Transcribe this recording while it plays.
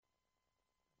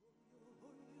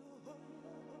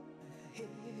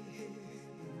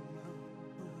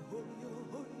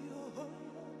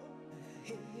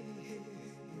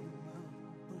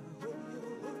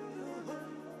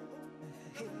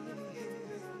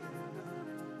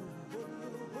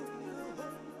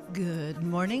Good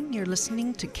morning. You're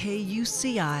listening to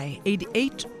KUCI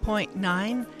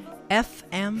 88.9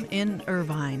 FM in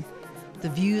Irvine. The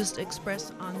views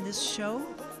expressed on this show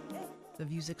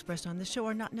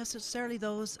are not necessarily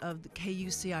those of the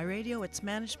KUCI Radio, its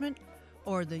management,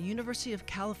 or the University of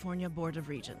California Board of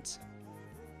Regents.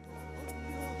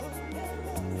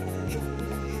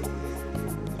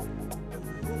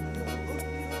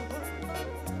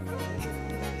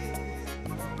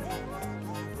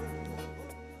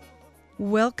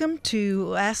 Welcome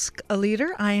to Ask a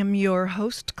Leader. I am your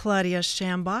host, Claudia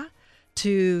Shambaugh.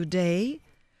 Today,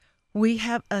 we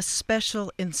have a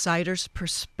special insider's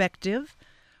perspective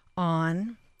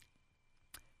on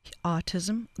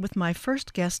autism with my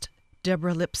first guest,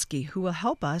 Deborah Lipsky, who will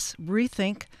help us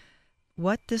rethink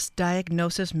what this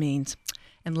diagnosis means.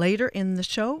 And later in the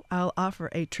show, I'll offer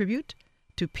a tribute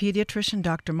to pediatrician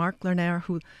Dr. Marc Lerner,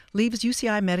 who leaves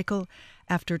UCI Medical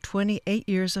after 28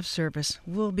 years of service.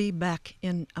 We'll be back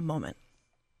in a moment.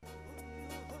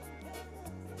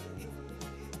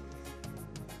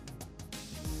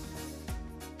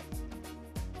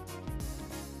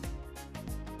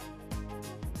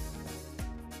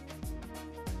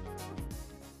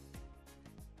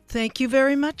 Thank you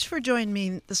very much for joining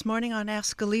me this morning on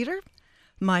Ask a Leader.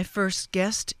 My first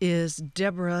guest is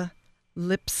Deborah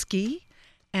Lipsky,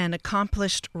 an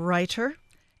accomplished writer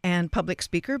and public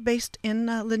speaker based in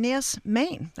Linnaeus,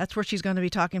 Maine. That's where she's going to be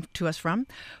talking to us from.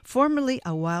 Formerly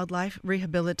a wildlife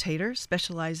rehabilitator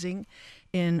specializing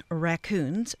in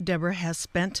raccoons, Deborah has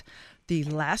spent the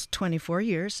last 24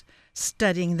 years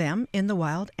studying them in the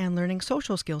wild and learning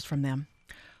social skills from them.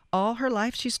 All her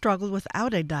life, she struggled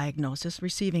without a diagnosis,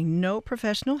 receiving no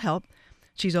professional help.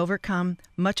 She's overcome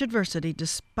much adversity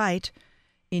despite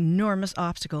enormous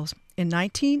obstacles. In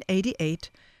 1988,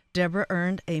 Deborah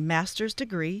earned a master's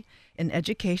degree in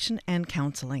education and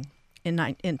counseling.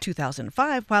 In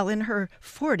 2005, while in her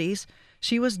 40s,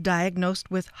 she was diagnosed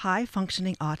with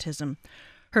high-functioning autism.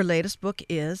 Her latest book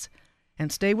is,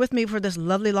 and stay with me for this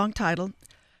lovely long title,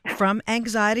 From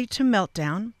Anxiety to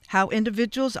Meltdown: How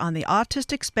Individuals on the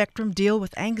Autistic Spectrum Deal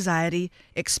with Anxiety,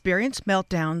 Experience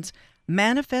Meltdowns,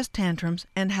 Manifest Tantrums,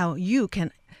 and How You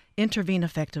Can Intervene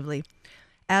Effectively.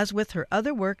 As with her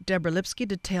other work, Deborah Lipsky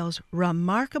details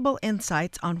remarkable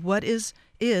insights on what is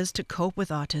to cope with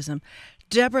autism.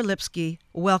 Deborah Lipsky,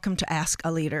 welcome to Ask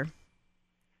a Leader.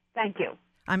 Thank you.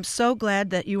 I'm so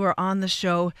glad that you are on the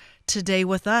show today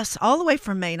with us, all the way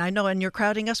from Maine. I know, and you're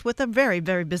crowding us with a very,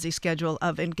 very busy schedule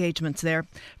of engagements there.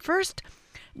 First,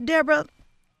 Deborah,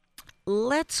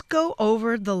 let's go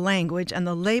over the language and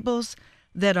the labels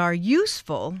that are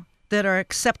useful, that are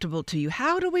acceptable to you.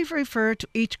 How do we refer to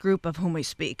each group of whom we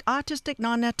speak? Autistic,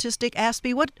 non-autistic,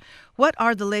 ASPE? What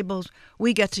are the labels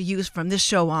we get to use from this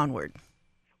show onward?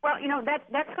 Well,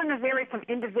 that's going to vary from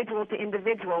individual to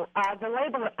individual. The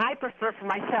label that I prefer for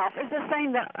myself is the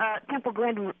same that Temple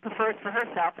Grandin prefers for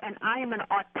herself, and I am an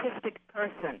autistic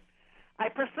person. I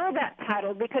prefer that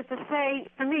title because to say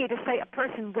a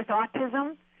person with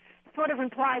autism sort of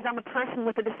implies I'm a person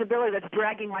with a disability that's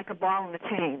dragging like a ball in the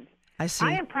chain. I see.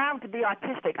 I am proud to be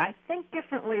autistic. I think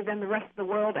differently than the rest of the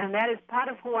world, and that is part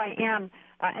of who I am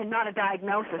and not a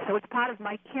diagnosis. So it's part of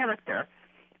my character.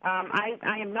 I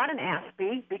am not an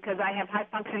ASPE because I have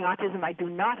high-functioning autism. I do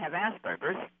not have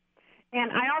Asperger's.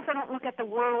 And I also don't look at the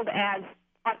world as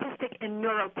autistic and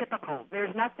neurotypical.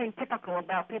 There's nothing typical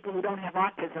about people who don't have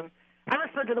autism. I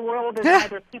refer to the world as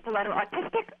either people that are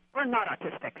autistic or not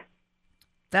autistic.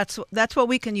 That's what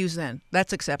we can use then.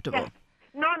 That's acceptable. Yes.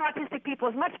 Non-autistic people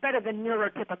is much better than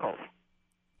neurotypicals.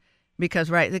 Because,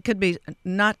 right, it could be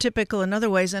not typical in other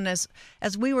ways. And as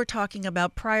we were talking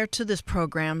about prior to this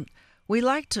program, we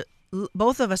like to,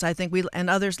 both of us, I think, and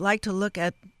others like to look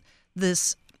at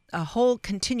this whole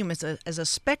continuum as a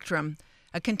spectrum,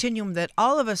 a continuum that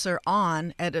all of us are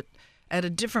on at a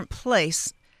different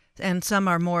place. And some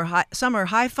are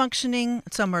high functioning,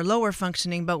 some are lower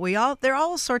functioning, but there are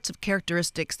all sorts of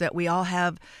characteristics that we all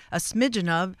have a smidgen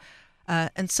of.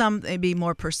 And some maybe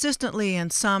more persistently,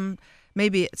 and some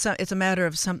maybe it's a matter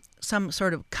of some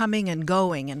sort of coming and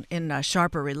going in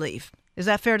sharper relief. Is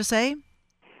that fair to say?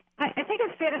 I think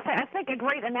it's fair to say. I think a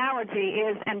great analogy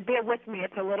is, and bear with me,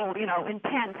 it's a little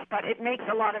intense, but it makes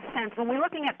a lot of sense. When we're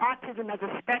looking at autism as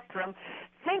a spectrum,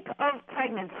 think of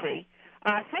pregnancy.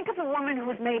 Think of a woman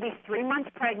who's maybe 3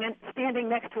 months pregnant standing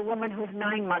next to a woman who's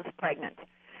 9 months pregnant.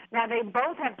 Now, they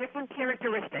both have different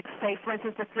characteristics. Say, for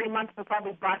instance, the 3 months will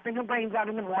probably barfing her brains out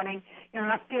in the morning,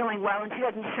 not feeling well, and she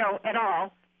doesn't show at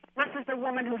all, versus the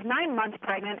woman who's 9 months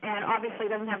pregnant and obviously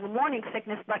doesn't have the morning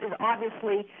sickness but is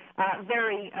obviously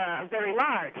very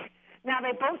large. Now,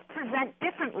 they both present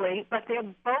differently, but they're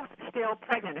both still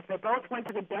pregnant. If they both went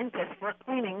to the dentist for a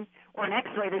cleaning or an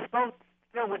x-ray, they both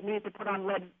still would need to put on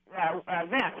lead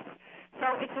vests. So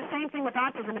it's the same thing with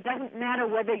autism. It doesn't matter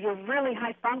whether you're really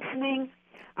high-functioning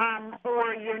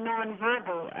or you're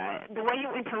nonverbal. The way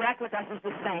you interact with us is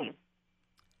the same.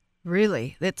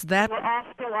 Really? It's that? We're all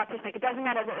still autistic. It doesn't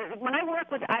matter. When I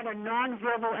work with either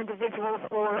nonverbal individuals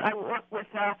or I work with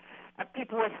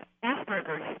people with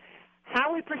Asperger's,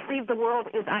 how we perceive the world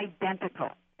is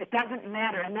identical. It doesn't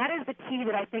matter. And that is the key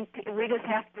that I think readers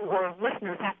have to, or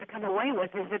listeners have to come away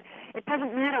with, is that it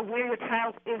doesn't matter where your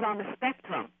child is on the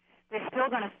spectrum. They're still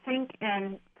going to think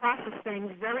and process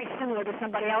things very similar to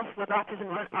somebody else with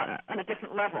autism on a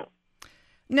different level.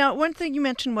 Now, one thing you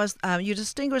mentioned was you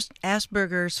distinguished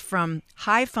Asperger's from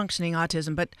high-functioning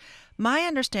autism, but my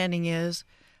understanding is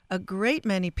a great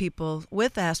many people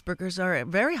with Asperger's are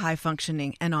very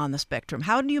high-functioning and on the spectrum.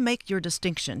 How do you make your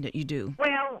distinction that you do?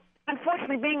 Well,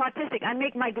 unfortunately, being autistic, I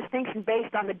make my distinction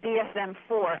based on the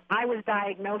DSM-4. I was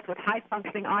diagnosed with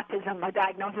high-functioning autism. My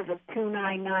diagnosis is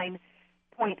 299.00,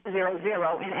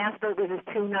 and Asperger's is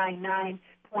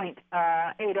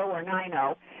 299.80 or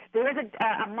 90. There is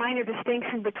a minor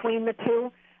distinction between the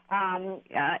two, and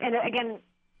again,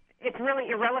 it's really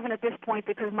irrelevant at this point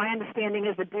because my understanding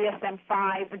is the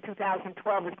DSM-5 in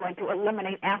 2012 is going to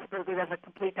eliminate Asperger's as a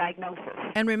complete diagnosis.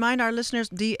 And remind our listeners,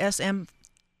 DSM.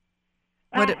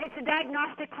 It's a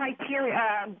diagnostic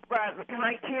criteria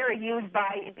used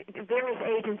by various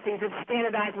agencies. It's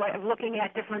standardized way of looking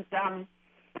at different, I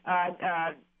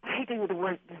hate to use the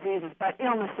word diseases, but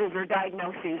illnesses or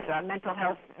diagnoses, mental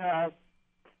health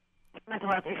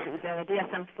issues. And the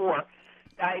DSM-4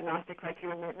 diagnostic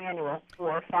criteria manual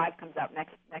 4 or 5 comes out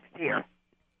next year.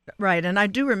 Right, and I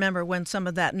do remember when some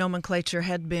of that nomenclature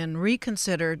had been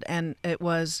reconsidered, and it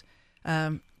was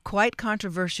quite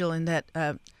controversial in that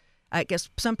I guess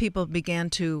some people began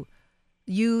to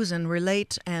use and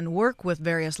relate and work with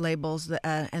various labels,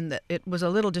 and that it was a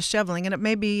little disheveling. And it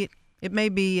may be,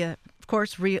 of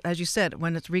course, as you said,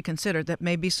 when it's reconsidered, that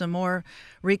may be some more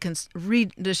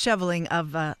disheveling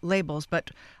of labels.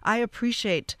 But I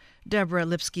appreciate, Deborah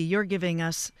Lipsky, you're giving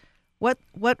us what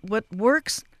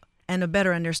works and a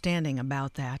better understanding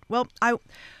about that. Well,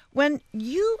 when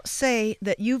you say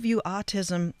that you view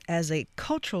autism as a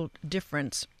cultural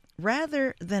difference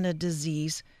rather than a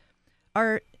disease,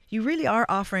 you really are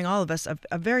offering all of us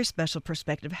a very special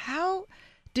perspective. How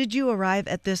did you arrive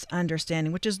at this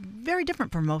understanding, which is very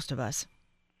different for most of us?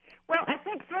 Well, I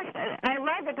think first I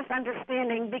arrived at this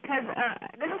understanding because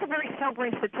this is a very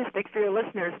sobering statistic for your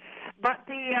listeners, but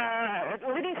the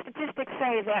leading statistics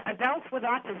say that adults with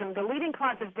autism, the leading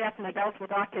cause of death in adults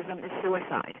with autism is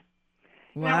suicide.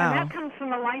 Wow. Now, and that comes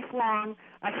from a lifelong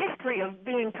history of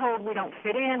being told we don't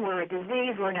fit in, we're a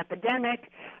disease, we're an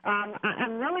epidemic.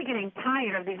 I'm really getting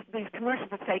tired of these commercials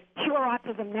that say, cure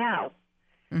autism now.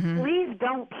 Mm-hmm. Please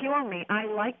don't cure me. I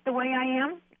like the way I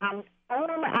am. I'm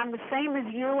the same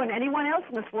as you and anyone else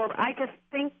in this world. I just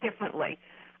think differently.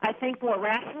 I think more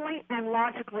rationally and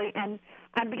logically, and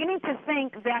I'm beginning to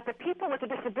think that the people with a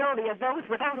disability are those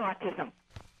without autism.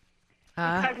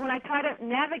 Because when I try to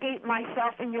navigate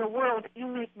myself in your world, you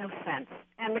make no sense.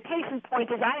 And the case in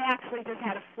point is I actually just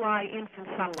had to fly in from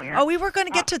somewhere. Oh, we were going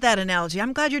to get to that analogy.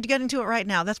 I'm glad you're getting to it right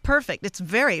now. That's perfect. It's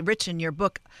very rich in your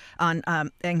book on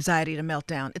Anxiety to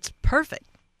Meltdown. It's perfect.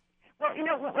 Well,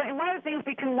 one of the things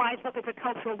we can wise look at the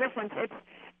cultural difference. It's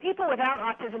people without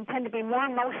autism tend to be more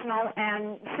emotional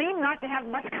and seem not to have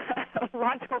much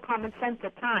logical common sense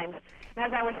at times. And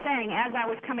as I was saying, as I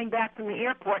was coming back from the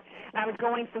airport, and I was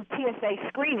going through TSA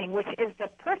screening, which is the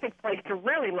perfect place to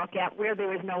really look at where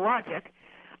there is no logic,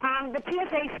 the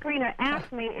TSA screener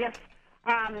asked me if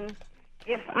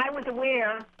I was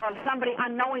aware of somebody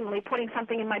unknowingly putting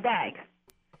something in my bag.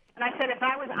 And I said, if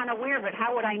I was unaware of it,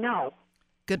 how would I know?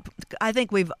 Good. I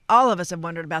think all of us have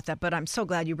wondered about that, but I'm so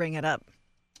glad you bring it up.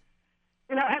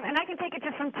 And I can take it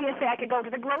just from TSA. I could go to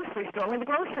the grocery store. In the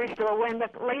grocery store, when the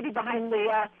lady behind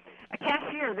the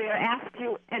cashier there asks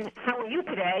you, and how are you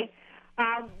today,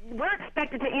 we're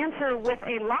expected to answer with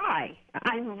a lie.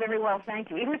 I'm very well, thank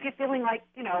you. Even if you're feeling like,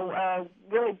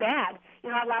 really bad,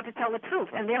 you're not allowed to tell the truth.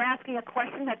 And they're asking a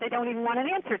question that they don't even want an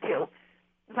answer to.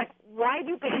 It's like, why do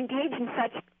you engage in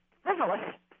such frivolous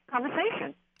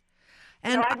conversation?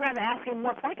 And so I'd rather ask a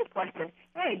more pointed question.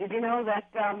 Hey, did you know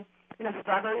that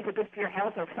strawberries are good for your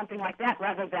health or something like that,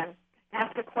 rather than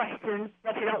ask a question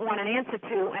that you don't want an answer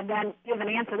to, and then give an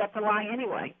answer that's a lie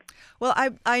anyway. Well,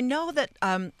 I know that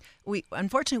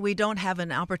unfortunately we don't have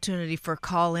an opportunity for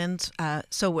call-ins.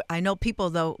 So I know people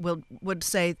though would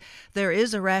say there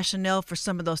is a rationale for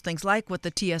some of those things, like what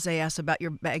the TSA asks about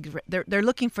your bag. They're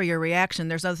looking for your reaction.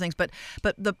 There's other things, but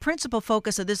the principal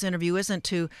focus of this interview isn't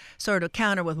to sort of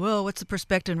counter with, well, what's the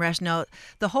perspective and rationale.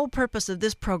 The whole purpose of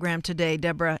this program today,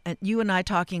 Deborah, and you and I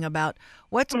talking about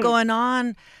what's going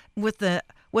on with an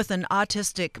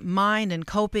autistic mind and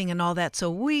coping and all that.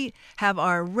 So we have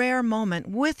our rare moment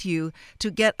with you to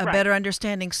get a better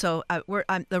understanding. So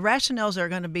the rationales are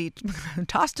going to be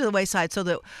tossed to the wayside so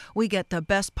that we get the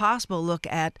best possible look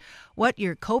at what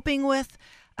you're coping with,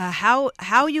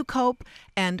 how you cope,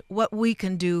 and what we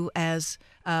can do as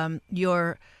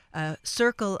your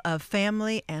circle of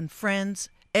family and friends,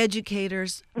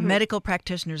 educators, medical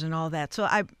practitioners, and all that. So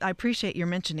I appreciate your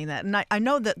mentioning that. And I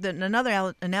know that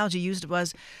another analogy used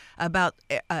was about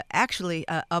actually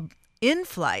in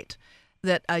flight,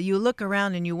 that you look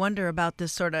around and you wonder about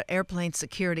this sort of airplane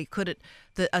security.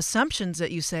 The assumptions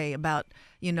that you say about,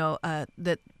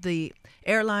 that the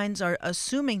airlines are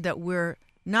assuming that we're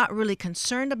not really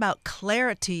concerned about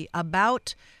clarity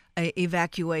about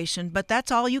evacuation, but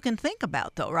that's all you can think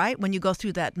about, though, right? When you go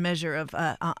through that measure of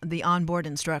the onboard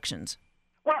instructions.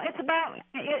 Well, it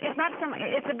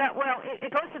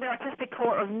goes to the artistic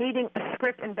core of needing a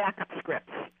script and backup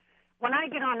scripts. When I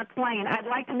get on a plane, I'd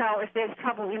like to know if there's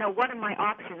trouble, what are my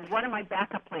options? What are my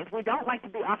backup plans? We don't like to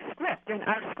be off script, and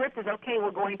our script is, okay,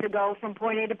 we're going to go from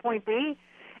point A to point B,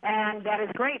 and that is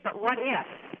great, but what if?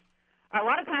 A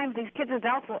lot of times these kids and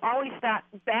adults will always start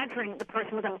badgering the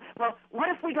person with them. Well, what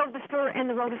if we go to the store and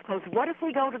the road is closed? What if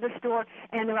we go to the store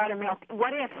and they're out of milk?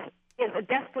 What if is a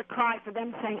desperate cry for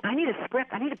them saying, I need a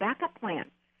script, I need a backup plan.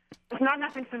 There's not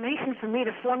enough information for me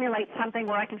to formulate something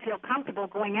where I can feel comfortable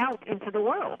going out into the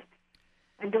world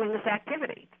and doing this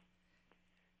activity.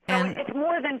 So it's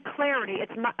more than clarity.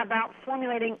 It's not about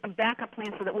formulating a backup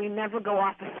plan so that we never go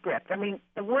off the script. I mean,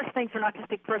 the worst thing for an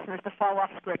autistic person is to fall off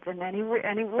script, and any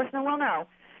listener will know.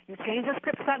 You change the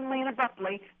script suddenly and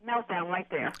abruptly, meltdown right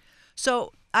there.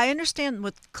 So I understand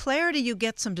with clarity you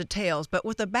get some details, but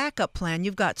with a backup plan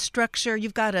you've got structure,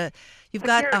 you've got a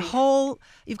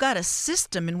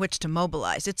system in which to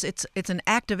mobilize. It's an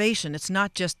activation. It's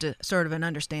not just a sort of an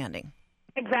understanding.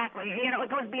 Exactly. It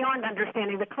goes beyond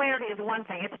understanding. The clarity is one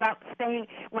thing. It's about staying.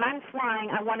 When I'm flying,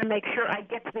 I want to make sure I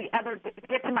get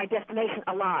to my destination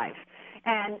alive.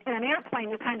 And in an airplane,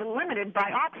 you're kind of limited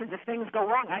by options. If things go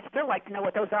wrong, I'd still like to know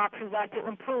what those options are to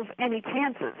improve any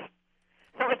chances.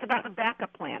 So it's about a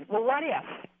backup plan. Well, what if?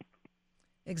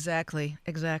 Exactly.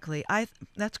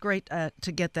 That's great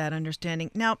to get that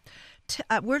understanding. Now,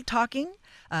 we're talking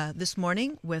this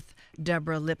morning with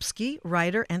Deborah Lipsky,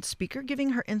 writer and speaker,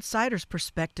 giving her insider's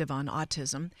perspective on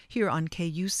autism here on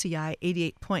KUCI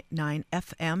 88.9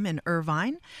 FM in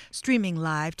Irvine, streaming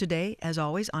live today, as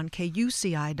always, on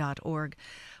KUCI.org.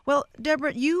 Well,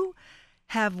 Deborah, you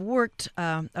have worked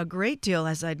a great deal,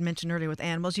 as I'd mentioned earlier, with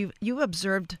animals. You've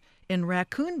observed in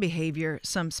raccoon behavior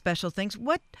some special things.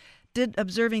 What did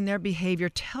observing their behavior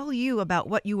tell you about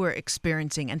what you were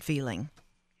experiencing and feeling?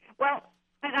 Well,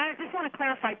 and I just want to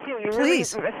clarify, too. You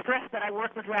Please. Really stressed that I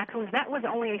work with raccoons. That was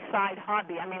only a side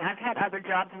hobby. I mean, I've had other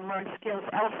jobs and learned skills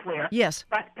elsewhere. Yes.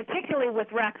 But particularly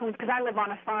with raccoons, because I live on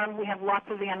a farm, we have lots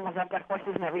of animals. I've got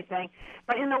horses and everything.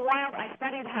 But in the wild, I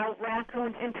studied how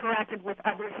raccoons interacted with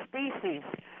other species.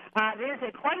 There's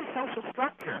quite a social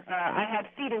structure. I had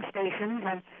feeding stations,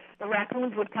 and the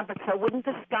raccoons would come, but so wouldn't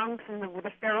the skunks and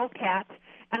the feral cats.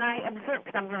 And I observed,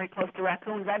 because I'm very close to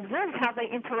raccoons, I observed how they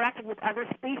interacted with other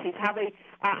species, how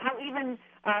even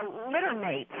litter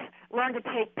mates learned to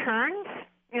take turns,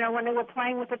 when they were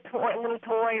playing with a little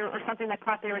toy or something that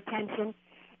caught their attention.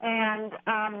 And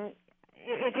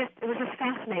it was just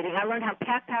fascinating. I learned how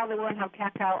tactile they were and how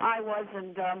tactile I was,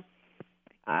 and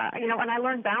and I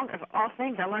learned of all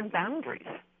things. I learned boundaries.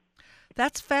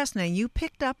 That's fascinating. You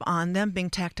picked up on them being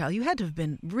tactile. You had to have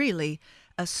been really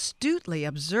astutely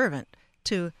observant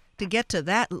to get to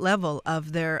that level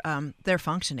of their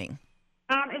functioning.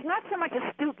 It's not so much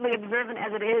astutely observant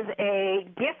as it is a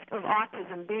gift of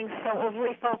autism, being so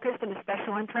overly focused and a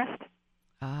special interest.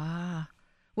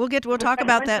 We'll talk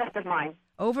about that. Interest of mine.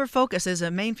 Overfocus is a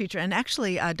main feature, and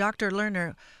actually, Dr.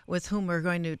 Lerner, with whom we're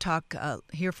going to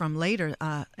hear from later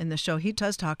in the show, he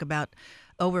does talk about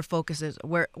overfocuses,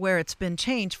 where it's been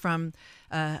changed from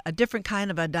a different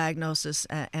kind of a diagnosis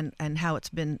and how it's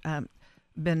been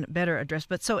better addressed.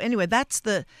 But so anyway,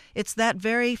 it's that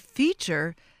very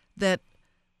feature that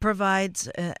provides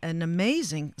an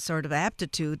amazing sort of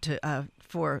aptitude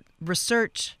for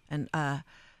research and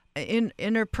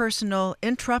interpersonal,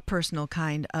 intrapersonal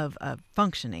kind of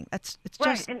functioning. It's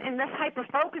right, just and this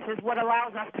hyper-focus is what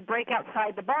allows us to break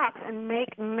outside the box and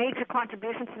make major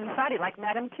contributions to society, like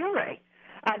Madame Curie,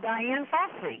 Diane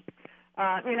Fossey.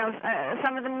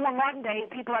 Some of the more modern day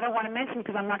people I don't want to mention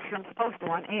because I'm not sure I'm supposed to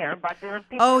on air, but there are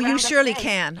people. Oh, you around us surely today.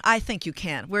 can. I think you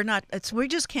can. We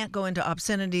just can't go into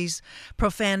obscenities,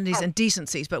 profanities, and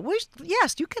decencies. But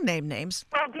yes, you can name names.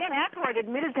 Well, Dan Aykroyd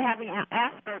admitted to having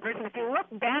Asperger's, and if you look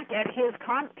back at his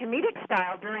comedic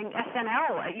style during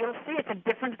SNL, you'll see it's a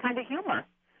different kind of humor.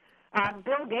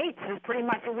 Bill Gates is pretty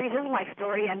much a read his life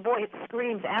story, and boy, it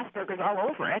screams Asperger's all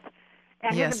over it.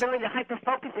 And Yes. his ability to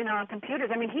hyper-focus in on computers.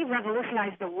 I mean, he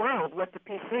revolutionized the world with the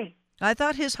PC. I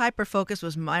thought his hyper-focus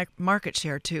was market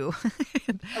share, too.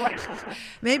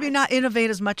 Maybe not innovate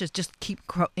as much as just keep,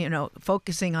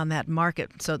 focusing on that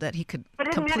market so that he could But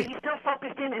it doesn't matter. complete. He still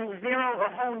focused in and zero or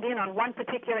honed in on one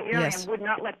particular area Yes. and would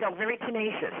not let go. Very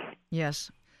tenacious. Yes.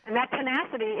 And that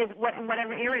tenacity is what, in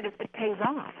whatever area it pays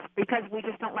off, because we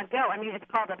just don't let go. I mean, it's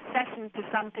called obsession to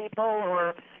some people,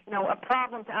 or a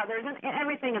problem to others, and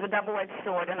everything is a double-edged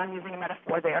sword. And I'm using a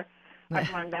metaphor there.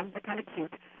 I've learned them; they're kind of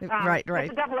cute. Right.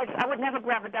 It's a double-edged. I would never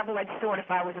grab a double-edged sword if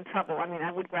I was in trouble. I mean,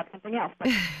 I would grab something else, but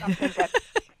don't think that.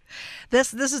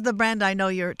 This is the brand. I know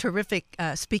your terrific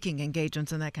speaking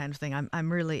engagements and that kind of thing.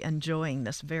 I'm really enjoying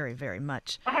this very, very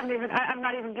much. I'm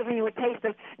not even giving you a taste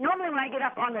of. Normally, when I get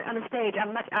up on the stage,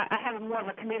 I have more of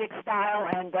a comedic style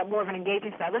and more of an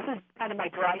engaging style. This is kind of my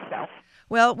dry self.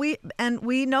 Well, we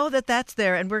know that that's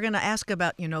there, and we're going to ask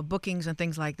about bookings and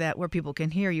things like that where people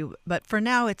can hear you. But for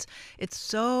now, it's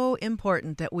so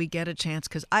important that we get a chance,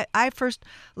 because I first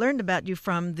learned about you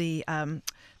from the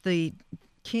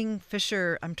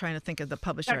Kingfisher. I'm trying to think of the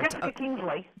publisher. Jessica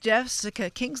Kingsley.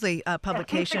 Jessica Kingsley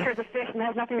publication. Kingfisher's a fish and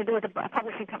has nothing to do with the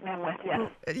publishing company I'm with.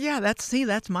 Yes. Yeah,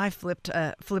 that's my flipped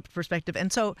perspective.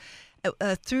 And so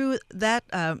through that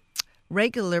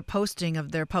regular posting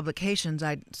of their publications,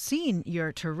 I'd seen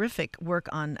your terrific work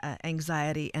on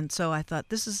anxiety, and so I thought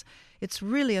it's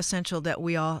really essential that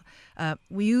we all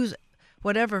we use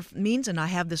whatever means, and I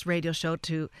have this radio show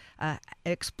to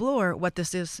explore what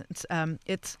this is.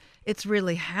 It's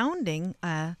really hounding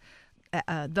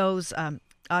those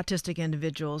autistic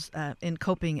individuals in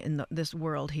coping in this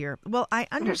world here. Well, I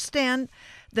understand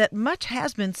that much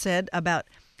has been said about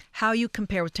how you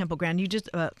compare with Temple Grandin. You just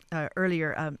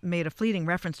earlier made a fleeting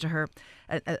reference to her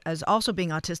as also being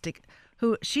autistic,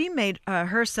 who she made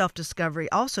her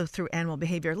self-discovery also through animal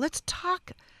behavior. Let's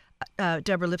talk,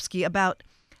 Deborah Lipsky, about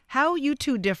how you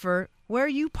two differ, where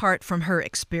you part from her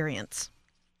experience.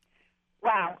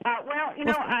 Wow. I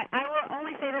will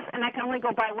only say this, and I can only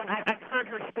go by when I've heard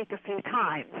her speak a few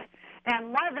times.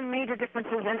 And one of the major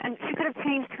differences, and she could have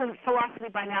changed her philosophy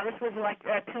by now. This was like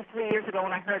 2-3 years ago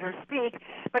when I heard her speak.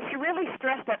 But she really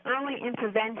stressed that early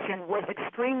intervention was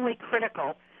extremely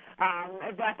critical.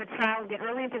 That the child get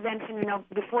early intervention,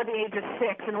 before the age of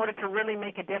 6, in order to really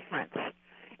make a difference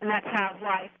in that child's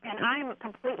life. And I'm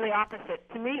completely opposite.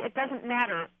 To me, it doesn't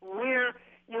matter where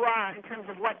you are in terms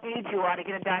of what age you are to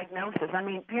get a diagnosis. I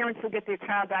mean, parents who get their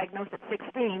child diagnosed at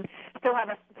 16 still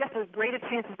have just as great a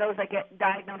chance as those that get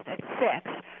diagnosed at 6,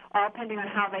 all depending on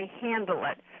how they handle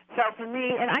it. So for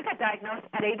me, and I got diagnosed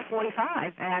at age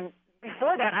 45, and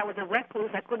before that I was a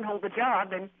recluse. I couldn't hold a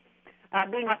job, and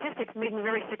being autistic made me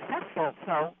very successful.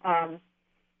 So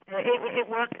it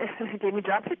worked. It gave me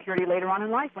job security later on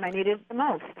in life when I needed it the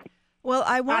most. Well,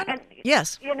 I want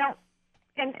yes.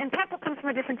 And Temple comes from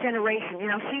a different generation.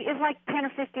 She is like 10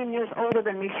 or 15 years older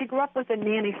than me. She grew up with a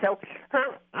nanny, so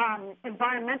her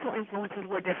environmental influences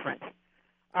were different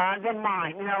than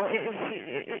mine.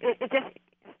 It just,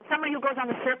 somebody who goes on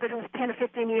the circuit who's 10 or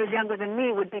 15 years younger than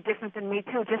me would be different than me,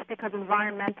 too, just because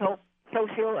environmental,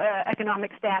 social,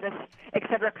 economic status, et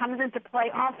cetera, comes into play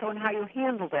also in how you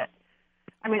handled it.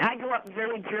 I mean, I grew up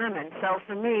very German, so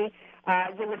for me,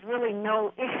 there was really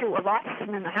no issue of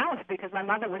autism in the house because my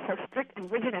mother was so strict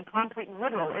and rigid and concrete and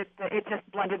literal. It just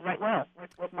blended right well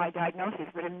with my diagnosis.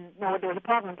 We didn't know there was a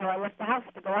problem until I left the house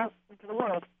to go out into the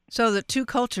world. So the two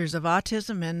cultures of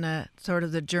autism and sort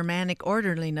of the Germanic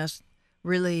orderliness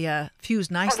really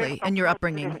fused nicely in your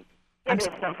upbringing. It is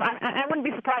so. I wouldn't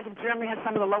be surprised if Germany has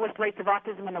some of the lowest rates of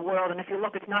autism in the world. And if you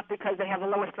look, it's not because they have the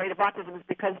lowest rate of autism. It's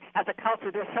because as a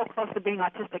culture, they're so close to being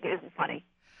autistic, it isn't funny.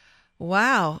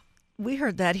 Wow. We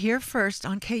heard that here first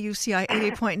on KUCI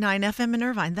 88.9 FM in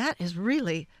Irvine.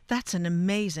 That's an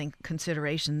amazing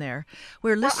consideration there.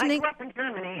 We're listening. Well, I grew up in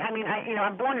Germany. I mean,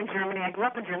 I'm born in Germany. I grew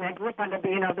up in Germany. I grew up under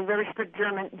the very strict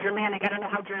Germanic. I don't know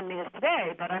how Germany is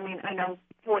today, but I mean, I know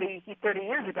 40, 30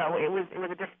 years ago, it was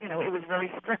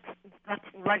very strict,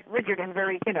 right, rigid, and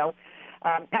very,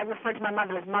 I referred to my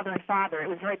mother as mother and father. It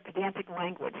was very pedantic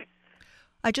language.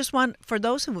 I just want, for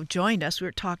those who have joined us,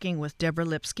 we're talking with Deborah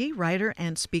Lipsky, writer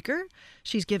and speaker.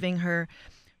 She's giving her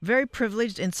very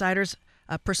privileged insider's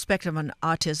perspective on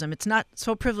autism. It's not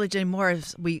so privileged anymore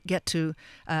as we get to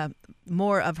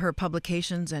more of her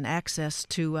publications and access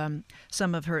to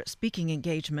some of her speaking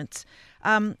engagements.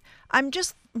 I'm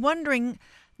just wondering,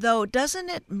 though, doesn't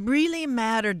it really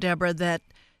matter, Deborah, that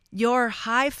your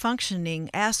high-functioning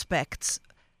aspects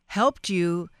helped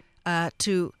you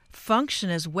to function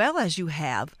as well as you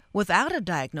have without a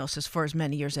diagnosis for as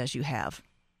many years as you have?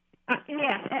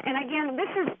 Yes, and again, this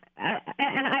is,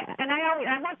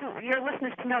 I want your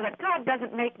listeners to know that God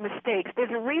doesn't make mistakes.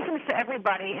 There's a reason for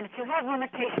everybody, and if you have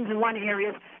limitations in one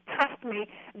area, trust me,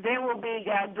 there will be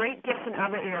great gifts in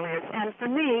other areas. And for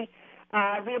me,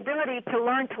 the ability to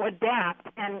learn to adapt,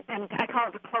 and I call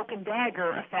it the cloak and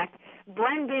dagger effect,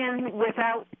 blend in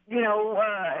without,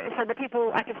 so that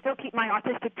people, I can still keep my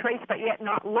autistic traits but yet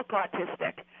not look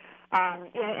autistic.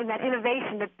 And that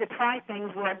innovation, to try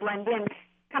things where I blend in,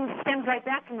 stems right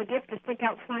back from the gift to think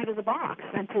outside of the box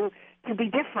and to be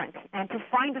different and to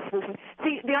find a solution.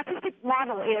 See, the autistic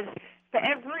model is for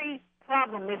every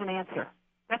problem there's an answer.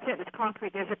 That's it. It's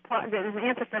concrete. There's an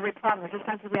answer for every problem. There's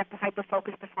just we have to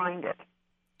hyper-focus to find it.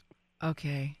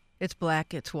 Okay. It's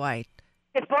black, it's white.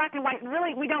 It's black and white.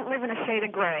 Really, we don't live in a shade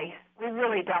of gray. We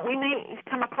really don't. We may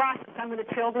come across some of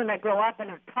the children that grow up and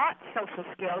are taught social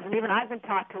skills, and even I've been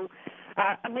taught to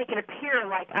make it appear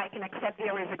like I can accept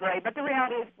areas of gray, but the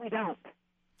reality is we don't.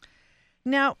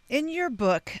 Now, in your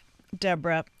book,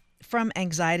 Deborah, From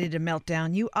Anxiety to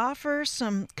Meltdown, you offer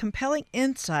some compelling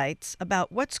insights about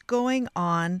what's going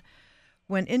on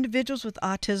when individuals with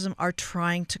autism are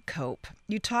trying to cope.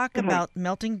 You talk about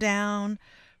melting down,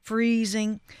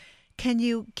 freezing. Can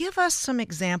you give us some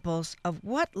examples of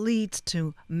what leads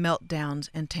to meltdowns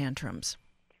and tantrums?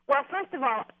 Well, first of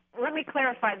all, let me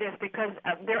clarify this because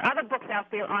there are other books out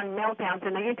there on meltdowns,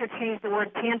 and they interchange the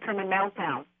word tantrum and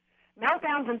meltdown.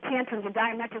 Meltdowns and tantrums are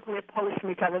diametrically opposed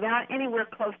from each other. They're not anywhere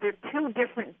close. They're two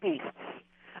different beasts.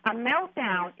 A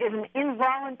meltdown is an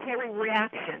involuntary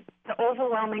reaction to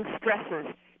overwhelming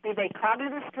stressors, be they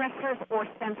cognitive stressors or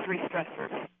sensory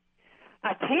stressors.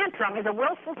 A tantrum is a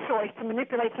willful choice to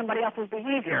manipulate somebody else's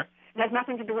behavior. It has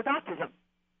nothing to do with autism.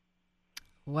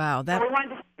 Wow. So we want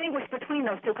to distinguish between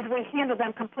those two because we handle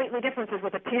them completely differences.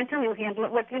 With a tantrum, you handle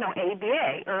it with,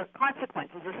 ABA or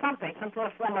consequences or something, some sort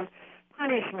of form of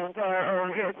punishment or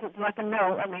to let them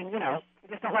know. You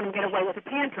just don't let them get away with a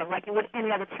tantrum like you would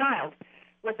any other child.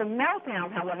 With a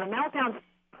meltdown, however, meltdowns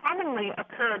commonly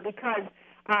occur because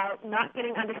not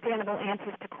getting understandable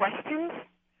answers to questions,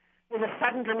 with a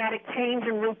sudden dramatic change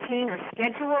in routine or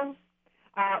schedule,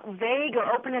 vague or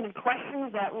open-ended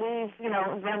questions that leave,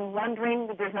 them wondering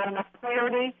that there's not enough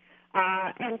clarity,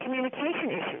 and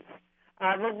communication issues.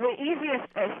 The easiest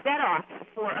set-off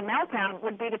for a meltdown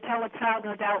would be to tell a child,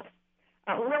 no doubt,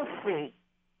 we'll see,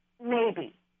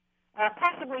 maybe,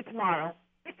 possibly tomorrow,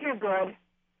 if you're good,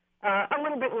 a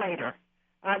little bit later.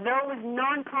 Those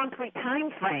non-concrete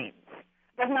time frames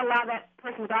doesn't allow that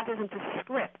person with autism to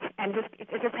script, and it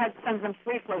just sends them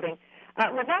free-floating.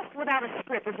 With us, without a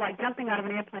script, is like jumping out of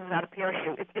an airplane without a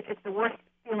parachute. It's the worst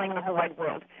feeling in the whole wide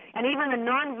world. And even a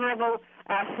nonverbal,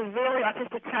 severely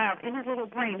autistic child in his little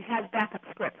brain has backup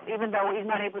scripts, even though he's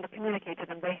not able to communicate to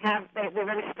them. They're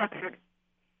very structured.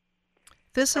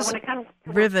 This is when it comes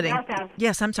to riveting. Meltdowns,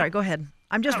 yes, I'm sorry. Go ahead.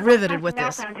 I'm just riveted with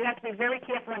this. You have to be very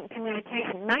careful in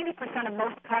communication. 90% of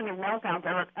most cognitive meltdowns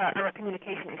are a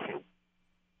communication issue.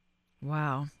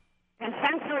 Wow. And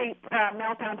sensory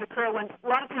meltdowns occur a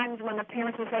lot of times when the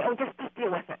parents will say, just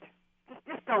deal with it.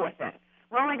 Just go with it.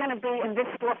 We're only going to be in this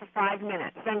store for 5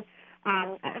 minutes. And,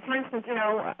 for instance,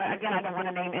 again, I don't want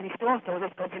to name any store, so we'll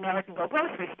just go generic and go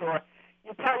grocery store.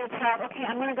 You tell your child, okay,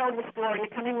 I'm going to go to the store. You're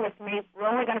coming with me. We're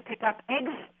only going to pick up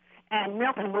eggs and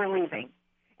milk, and we're leaving.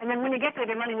 And then when you get there,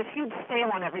 they're running this huge sale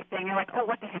on everything. You're like,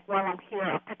 what the heck? While I'm here,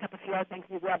 I'll pick up a few other things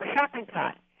and you grab a shopping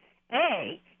cart.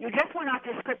 A, you just went off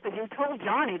your script because you told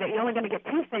Johnny that you're only going to get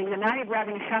 2 things, and now you're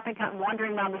grabbing a shopping cart and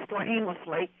wandering around the store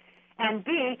aimlessly. And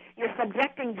B, you're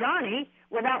subjecting Johnny,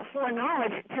 without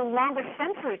foreknowledge, to longer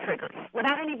sensory triggers,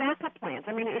 without any backup plans.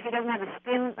 If he doesn't have the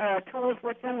spin tools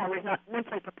with him or he's not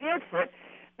mentally prepared for it,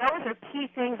 those are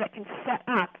key things that can set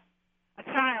up a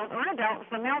child or an adult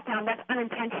with a meltdown that's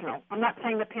unintentional. I'm not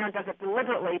saying the parent does it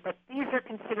deliberately, but these are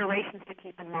considerations to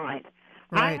keep in mind.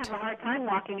 Right. I have a hard time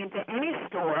walking into any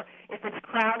store if it's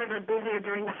crowded or busy or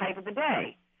during the height of the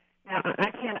day. Now,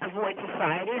 I can't avoid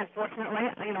society.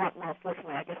 Unfortunately,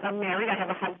 fortunately, I guess I'm married. I have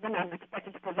a husband I'm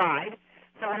expected to provide.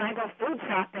 So when I go food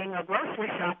shopping or grocery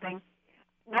shopping,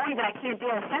 knowing that I can't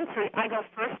deal with sensory, I go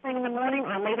first thing in the morning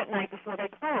or late at night before they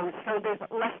close, so there's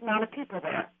less amount of people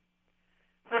there.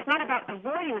 So it's not about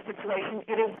avoiding the situation,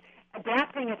 it is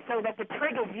adapting it so that the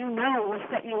triggers will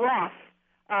set you off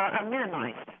are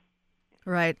minimized.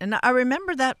 Right. And I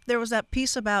remember that there was that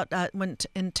piece about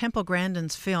in Temple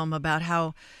Grandin's film about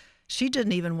how she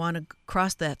didn't even want to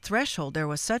cross that threshold. There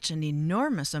was such an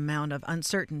enormous amount of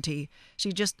uncertainty.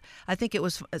 I think it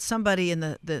was somebody in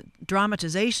the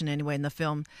dramatization anyway in the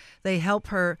film, they help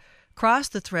her cross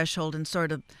the threshold and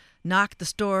sort of knock the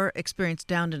store experience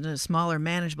down into smaller,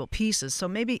 manageable pieces. So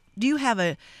maybe you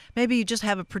just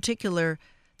have a particular,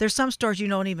 there's some stores you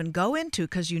don't even go into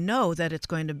because you know that it's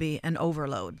going to be an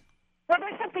overload. Well,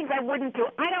 there's some things I wouldn't do.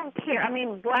 I don't care. I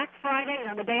mean, Black Friday,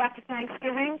 the day after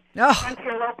Thanksgiving, come to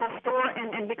your local store,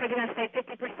 and because you're going to save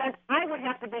 50%, I would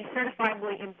have to be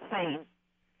certifiably insane.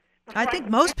 I think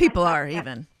most people are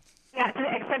even. Yeah,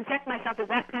 to subject myself to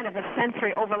that kind of a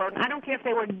sensory overload. And I don't care if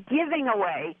they were giving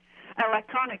away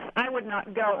electronics. I would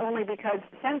not go only because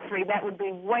sensory, that would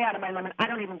be way out of my limit. I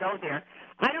don't even go there.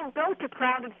 I don't go to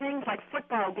crowded things like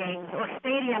football games or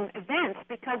stadium events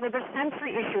because of the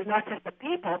sensory issues, not just the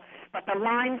people, but the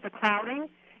lines, the crowding.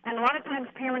 And a lot of times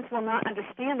parents will not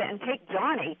understand that and take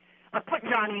Johnny or put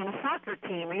Johnny in a soccer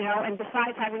team, and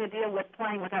besides having to deal with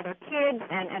playing with other kids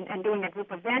and doing a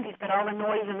group event, he's got all the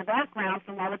noise in the background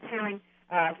from all the cheering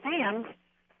fans.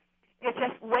 It's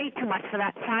just way too much for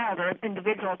that child or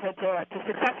individual to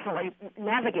successfully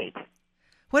navigate.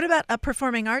 What about a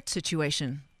performing arts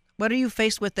situation? What are you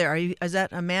faced with there? Is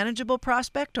that a manageable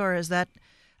prospect, or is that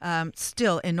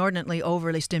still inordinately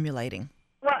overly stimulating?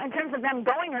 Well, in terms of them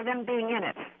going or them being in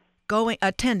it?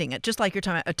 Attending it, just like you're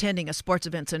talking about attending a sports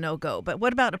event's a no-go. But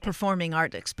what about a performing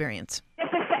art experience?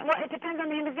 Well, it depends on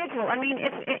the individual. I mean,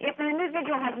 if an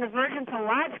individual has an aversion to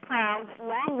large crowds,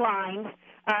 long lines,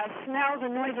 smells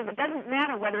and noises, it doesn't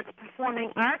matter whether it's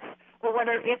performing arts or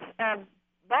whether it's a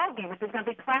ball game. If there's going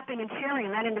to be clapping and cheering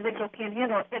and that individual can't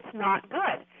handle it, it's not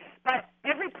good. But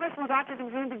every person with autism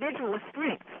is an individual with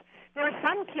strengths. There are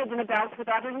some kids and adults with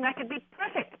autism that could be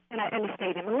perfect in a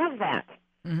stadium and love that.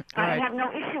 Mm-hmm. I have no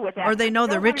issue with that. Or they know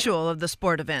the ritual of the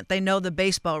sport event. They know the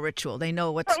baseball ritual. They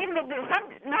know what's... So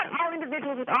not all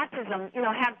individuals with autism,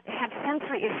 have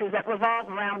sensory issues that revolve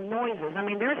around noises. I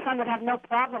mean, there are some that have no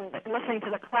problem listening to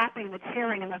the clapping, the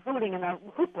cheering, and the hooting, and the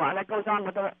hoopla that goes on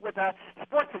with a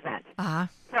sports event. Uh-huh.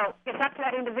 So it's up to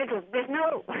that individual. There's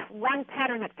no one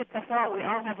pattern that fits us all. We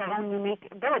all have our own unique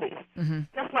abilities. Mm-hmm.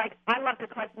 Just like I love to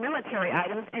collect military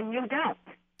items, and you don't.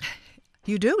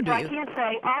 You do you? I can't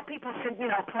say all people should,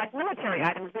 collect military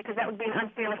items because that would be an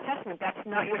unfair assessment. That's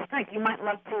not your strength. You might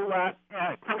love to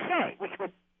crochet, which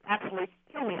would absolutely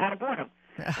kill me out of boredom.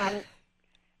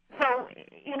 So,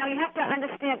 you have to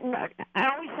understand. I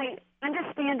always say,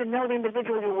 understand and know the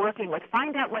individual you're working with.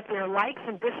 Find out what their likes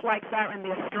and dislikes are and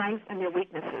their strengths and their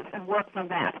weaknesses and work from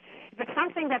that. If it's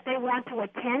something that they want to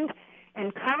attend,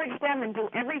 encourage them and do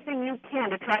everything you can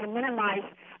to try to minimize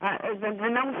the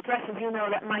known stresses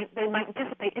that they might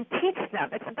anticipate, and teach them.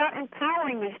 It's about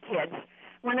empowering these kids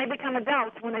when they become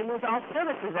adults, when they lose all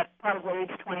services at probably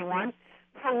age 21,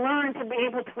 to learn to be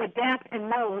able to adapt and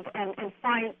mold and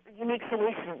find unique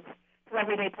solutions to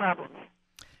everyday problems.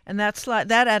 And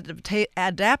that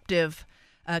adaptive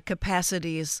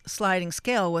capacity is sliding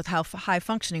scale with how high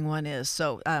functioning one is.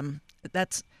 So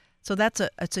it's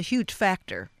a huge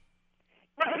factor.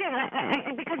 Well, it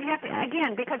is, because you have to,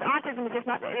 because autism is just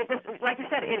not, like you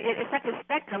said, it's such a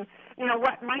spectrum.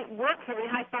 What might work for the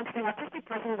high-functioning autistic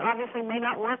person obviously may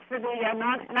not work for the and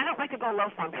I don't like to go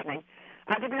low-functioning.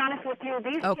 To be honest with you,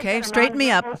 these okay, kids straighten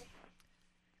me up.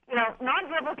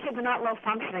 Nonverbal kids are not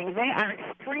low-functioning. They are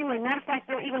extremely, matter of fact,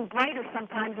 they're even brighter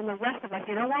sometimes than the rest of us.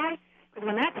 You know why? Because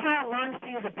when that child learns to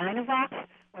use a Dynavox,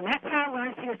 when that child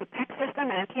learns to use the PEC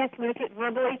system and can't communicate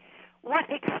verbally, what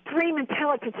extreme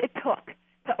intelligence it took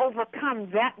to overcome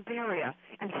that barrier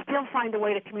and still find a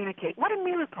way to communicate. What a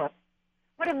miracle.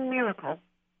 What a miracle.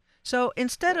 So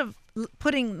instead of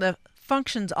putting the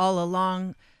functions all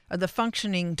along, or the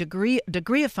functioning degree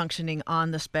of functioning on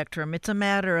the spectrum, it's a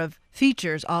matter of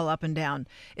features all up and down.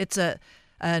 It's a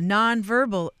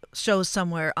nonverbal shows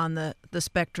somewhere on the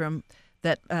spectrum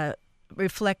that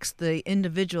reflects the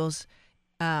individual's,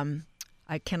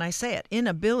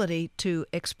 inability to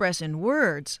express in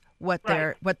words what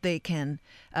they can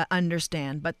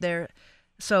understand. But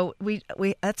we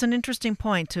that's an interesting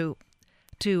point to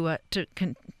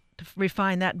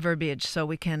refine that verbiage so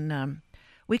we can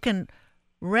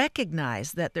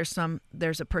recognize that there's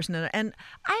a person in it. And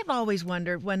I've always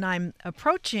wondered when I'm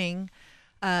approaching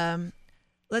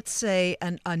let's say,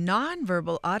 a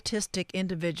nonverbal autistic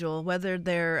individual, whether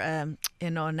they're an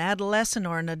adolescent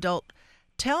or an adult,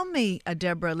 tell me,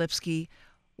 Deborah Lipsky,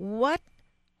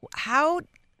 how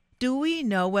do we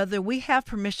know whether we have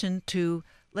permission to,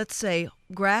 let's say,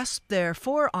 grasp their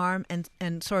forearm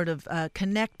and sort of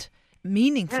connect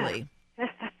meaningfully?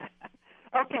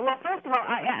 Okay, well, first of all,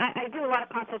 I do a lot of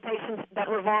consultations that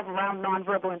revolve around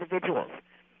nonverbal individuals.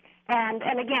 And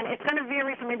again, it's going to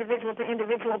vary from individual to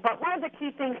individual, but one of the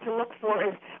key things to look for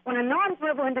is when a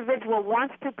nonverbal individual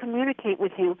wants to communicate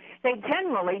with you, they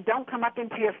generally don't come up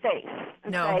into your face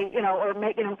and say, or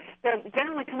make, they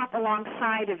generally come up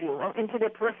alongside of you or into their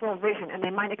peripheral vision, and they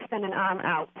might extend an arm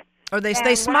out. Or they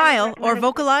smile or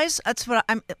vocalize. That's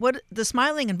what the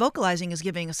smiling and vocalizing is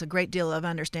giving us a great deal of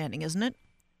understanding, isn't it?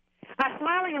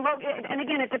 Smiling and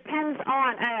again, it depends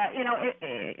on,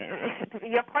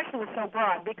 your question was so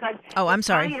broad because I'm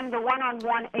sorry. I am the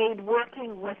one-on-one aide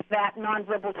working with that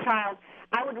nonverbal child.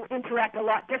 I would interact a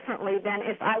lot differently than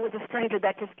if I was a stranger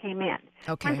that just came in.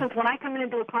 Okay. For instance, when I come in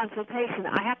and do a consultation,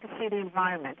 I have to see the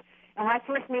environment. And when I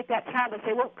first meet that child, I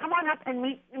say, well, come on up and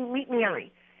meet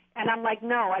Mary. And I'm like,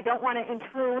 no, I don't want to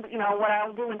intrude. What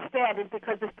I'll do instead is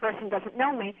because this person doesn't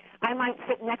know me, I might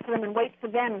sit next to them and wait for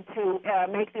them to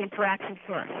make the interaction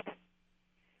first,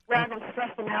 rather than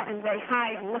stress them out and say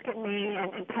hi and look at me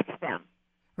and touch them.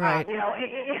 Right.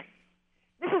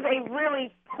 This is a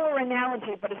really poor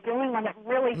analogy, but it's the only one that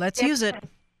really Let's use it.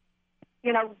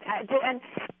 And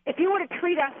if you were to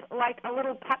treat us like a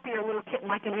little puppy or a little kitten,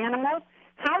 like an animal,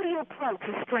 how do you approach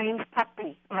a strange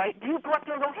puppy, right? Do you go up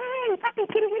there and go, hey, puppy,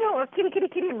 kitty, or kitty, kitty,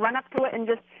 kitty, and run up to it and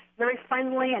just very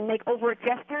friendly and make overt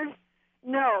gestures?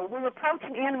 No, we approach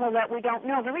an animal that we don't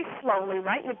know very slowly,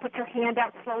 right? You put your hand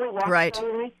out slowly, walk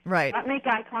slowly, not make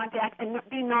eye contact, and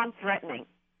be non-threatening.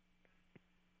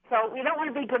 So you don't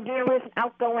want to be gregarious and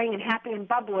outgoing and happy and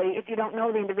bubbly if you don't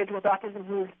know the individual with autism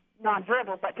who's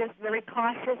nonverbal, but just very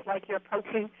cautious, like you're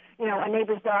approaching, a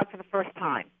neighbor's dog for the first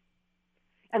time.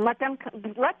 And let them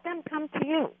come to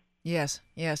you. Yes.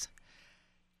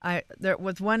 There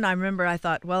was one I remember. I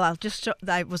thought, well, I'll just show.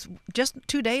 I was just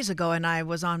 2 days ago, and I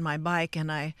was on my bike, and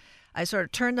I sort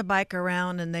of turned the bike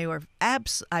around, and they were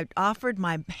I offered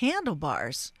my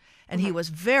handlebars, and he was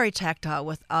very tactile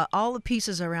with all the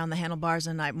pieces around the handlebars,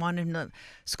 and I wanted him to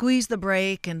squeeze the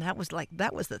brake, and that was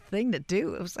the thing to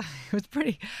do. It was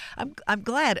pretty. I'm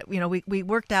glad we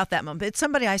worked out that moment. It's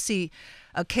somebody I see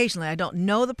occasionally. I don't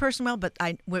know the person well, but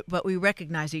we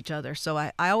recognize each other. So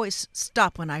I always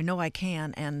stop when I know I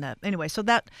can. And anyway, so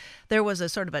that there was a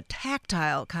sort of a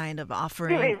tactile kind of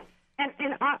offering. There is. And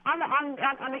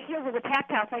on the heels of the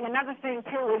tactile thing, another thing,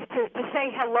 too, is to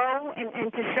say hello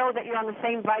and to show that you're on the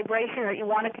same vibration or you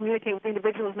want to communicate with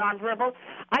individuals nonverbal.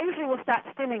 I usually will start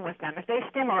stimming with them. If they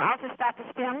stim, or I'll just start to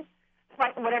stim,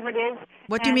 whatever it is.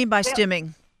 What do you mean by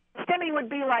stimming? Stimming would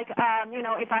be like, if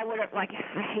I would have, I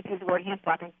hate to use the word hand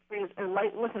flapping.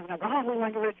 Listeners are going to go, we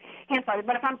want to do hand flapping.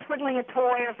 But if I'm twiddling a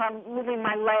toy, or if I'm moving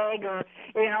my leg, or,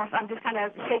 if I'm just kind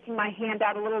of shaking my hand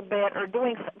out a little bit, or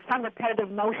doing some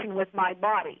repetitive motion with my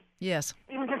body. Yes.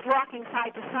 Even just rocking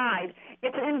side to side,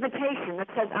 it's an invitation that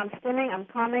says, I'm stimming, I'm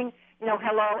coming,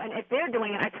 hello. And if they're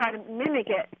doing it, I try to mimic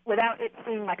it without it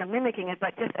seeming like I'm mimicking it,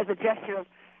 but just as a gesture of,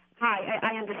 hi,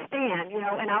 I understand,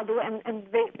 and I'll do it, and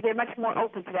they're much more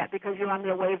open to that because you're on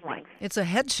their wavelength. It's a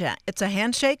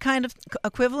handshake kind of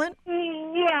equivalent?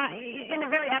 Yeah, in a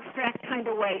very abstract kind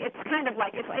of way. It's kind of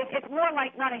like, it's more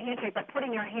like not a handshake, but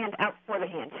putting your hand out for the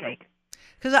handshake.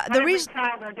 Because the reason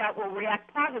child or adult will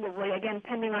react positively, again,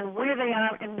 depending on where they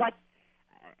are and what.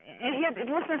 And here,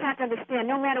 listeners have to understand,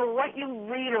 no matter what you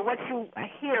read or what you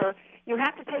hear, you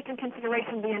have to take in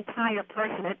consideration the entire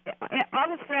person. All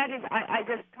the strategies I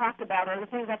just talked about, or the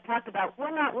things I've talked about,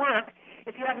 will not work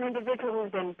if you have an individual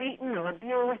who's been beaten or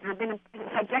abused or been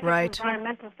subjected to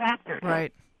environmental factors.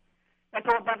 Right. That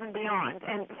go above and beyond.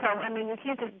 And so, you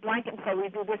can't just blanket and say, we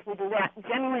do this, we do that,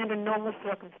 generally under normal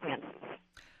circumstances.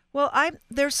 Well,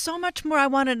 there's so much more I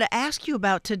wanted to ask you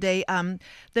about today.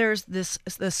 There's the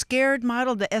SCARED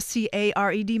model, the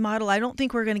SCARED model. I don't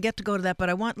think we're going to get to go to that, but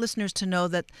I want listeners to know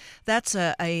that that's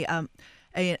a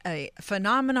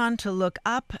phenomenon to look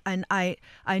up. And I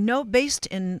know, based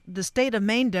in the state of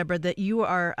Maine, Deborah, that you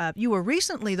were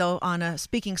recently, though, on a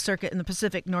speaking circuit in the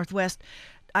Pacific Northwest.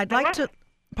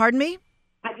 Pardon me?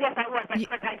 Yes, I was.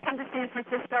 I come to San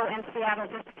Francisco and Seattle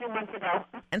just a few months ago.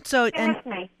 And so,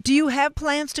 do you have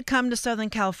plans to come to Southern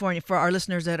California for our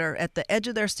listeners that are at the edge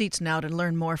of their seats now to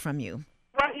learn more from you?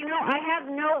 Well, I have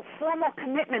no formal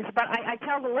commitments, but I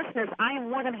tell the listeners I am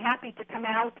more than happy to come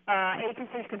out.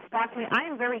 Agencies can sponsor me. I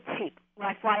am very cheap when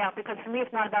I fly out because for me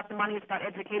it's not about the money, it's about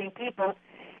educating people.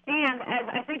 And as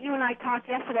I think you and I talked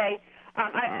yesterday,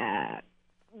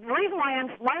 one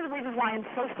of the reasons why I'm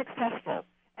so successful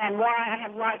and why I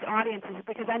have large audiences is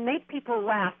because I make people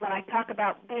laugh when I talk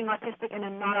about being autistic in a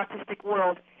non-autistic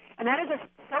world. And that is a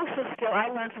social skill I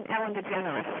learned from Ellen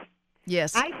DeGeneres.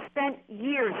 Yes. I spent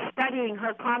years studying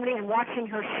her comedy and watching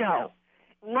her show,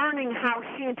 learning how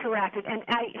she interacted, and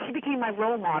she became my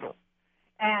role model.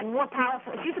 And more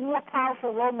powerful. She's a more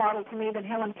powerful role model to me than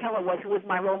Helen Keller was, who was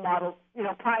my role model,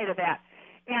 prior to that.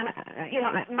 And,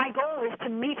 my goal is to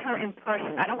meet her in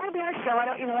person. I don't want to be on her show.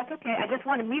 That's okay. I just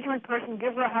want to meet her in person,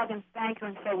 give her a hug, and thank her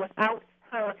and say, without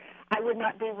her, I would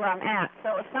not be where I'm at.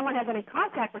 So if someone has any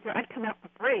contact with her, I'd come out for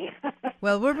free.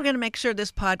 Well, we're going to make sure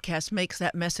this podcast makes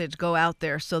that message go out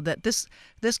there so that this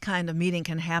kind of meeting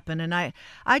can happen. And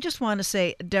I just want to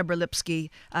say, Deborah Lipsky,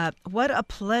 what a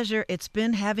pleasure it's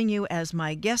been having you as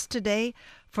my guest today,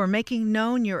 for making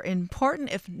known your important,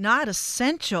 if not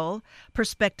essential,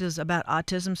 perspectives about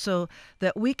autism so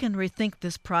that we can rethink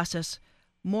this process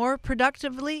more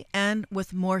productively and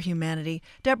with more humanity.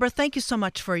 Deborah, thank you so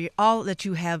much for all that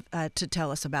you have to tell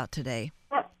us about today.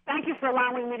 Well, thank you for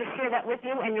allowing me to share that with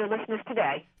you and your listeners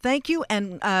today. Thank you,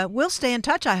 and we'll stay in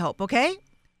touch, I hope, okay?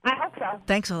 I hope so.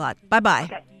 Thanks a lot. Bye-bye.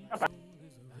 Okay. Bye-bye.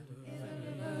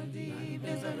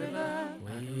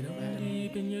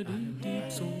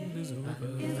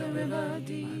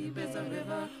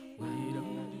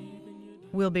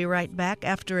 We'll be right back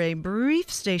after a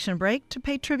brief station break to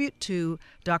pay tribute to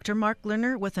Dr. Marc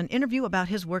Lerner with an interview about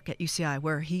his work at UCI,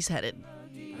 where he's headed.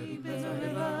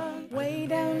 Way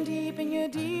down deep in your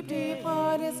deep, deep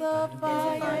heart is a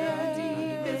fire.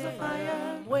 Deep is a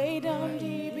fire. Way down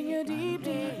deep in your deep,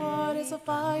 deep heart is a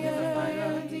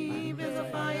fire. Deep is a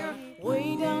fire.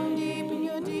 Way down deep in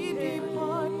your deep, deep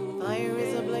heart, fire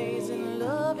is ablaze and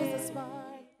love is a spark.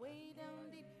 Way down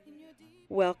deep in your deep.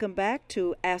 Welcome back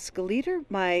to Ask a Leader.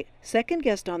 My second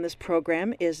guest on this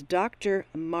program is Dr.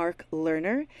 Marc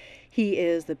Lerner. He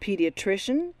is a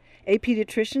pediatrician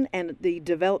and the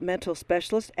developmental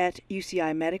specialist at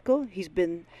UCI Medical. He's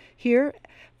been here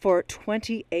for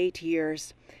 28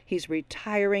 years. He's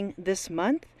retiring this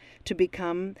month to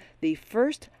become the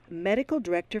first medical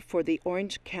director for the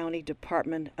Orange County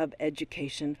Department of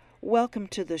Education. Welcome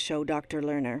to the show, Dr.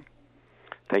 Lerner.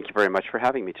 Thank you very much for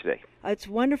having me today. It's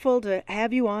wonderful to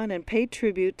have you on and pay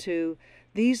tribute to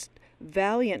these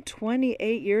valiant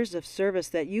 28 years of service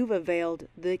that you've availed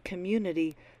the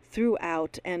community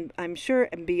throughout, and I'm sure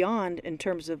and beyond, in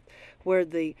terms of where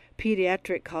the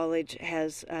Pediatric College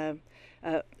has,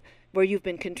 where you've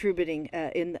been contributing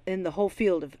in the whole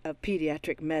field of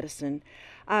pediatric medicine.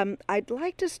 I'd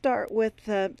like to start with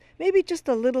maybe just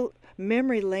a little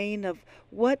memory lane of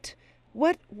what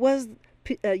was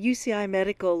UCI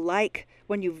Medical like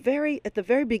when you at the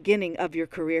very beginning of your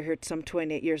career here some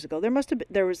 28 years ago.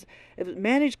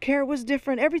 Managed care was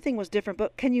different, everything was different,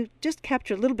 but can you just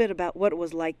capture a little bit about what it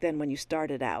was like then when you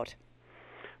started out?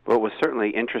 Well, it was certainly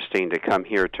interesting to come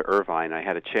here to Irvine. I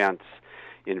had a chance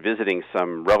in visiting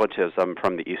some relatives. I'm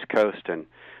from the East Coast, and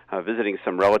visiting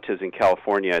some relatives in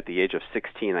California. At the age of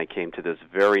 16, I came to this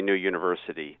very new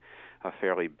university, a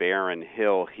fairly barren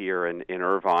hill here in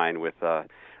Irvine, with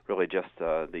really just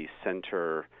the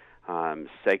center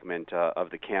segment of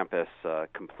the campus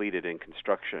completed in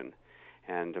construction.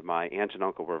 And my aunt and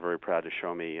uncle were very proud to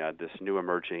show me this new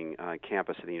emerging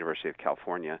campus at the University of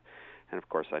California. And of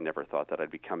course, I never thought that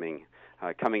I'd be coming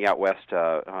out west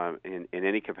in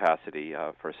any capacity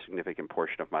for a significant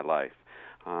portion of my life.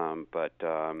 But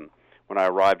when I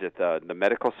arrived at the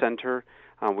medical center,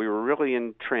 we were really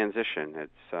in transition.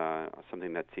 It's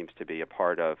something that seems to be a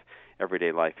part of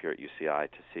everyday life here at UCI,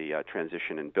 to see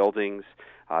transition in buildings.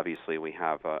 Obviously, we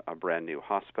have a brand new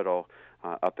hospital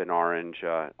up in Orange.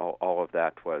 All of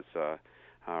that was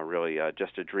really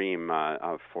just a dream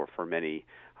for many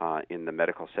in the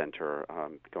medical center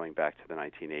going back to the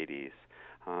 1980s.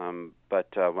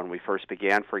 But when we first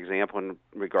began, for example, in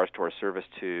regards to our service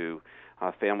to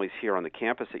families here on the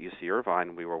campus at UC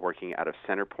Irvine, we were working out of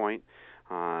Centerpoint.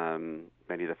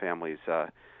 Many of the families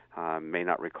may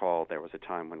not recall there was a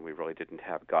time when we really didn't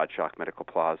have Godshock Medical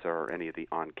Plaza or any of the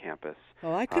on-campus.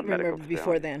 Oh, I couldn't remember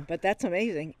before then, but that's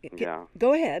amazing. Yeah.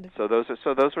 Go ahead. So those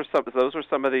were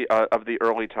some of the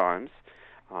early times,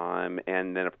 and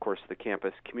then of course the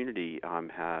campus community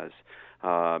has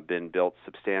been built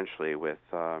substantially with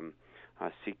a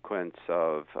sequence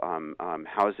of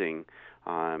housing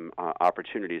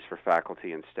opportunities for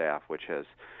faculty and staff, which has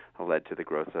led to the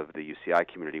growth of the UCI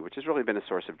community, which has really been a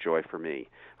source of joy for me.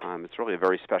 It's really a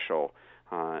very special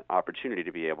opportunity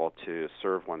to be able to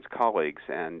serve one's colleagues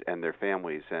and their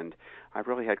families, and I've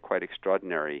really had quite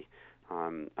extraordinary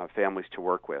families to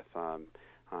work with.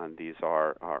 These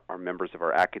are members of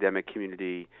our academic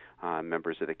community,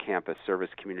 members of the campus service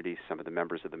community, some of the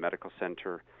members of the medical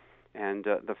center, and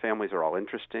the families are all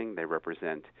interesting. They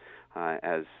represent,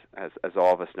 as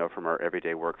all of us know from our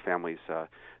everyday work, families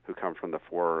who come from the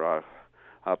four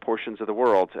portions of the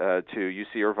world to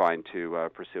UC Irvine to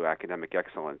pursue academic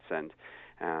excellence, and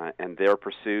their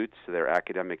pursuits, their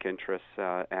academic interests,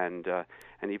 and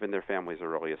even their families are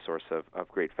really a source of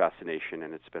great fascination,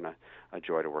 and it's been a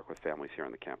joy to work with families here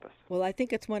on the campus. Well, I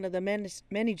think it's one of the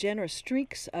many generous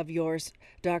streaks of yours,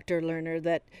 Dr. Lerner,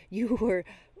 that you were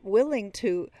willing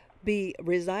to be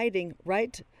residing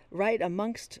right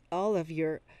amongst all of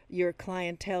your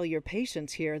clientele, your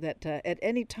patients here, that at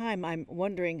any time I'm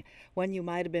wondering when you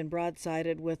might have been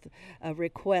broadsided with a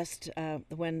request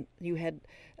when you had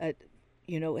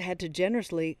had to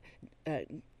generously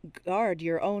guard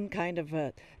your own kind of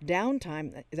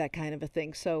downtime, that kind of a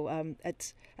thing. So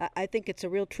I think it's a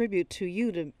real tribute to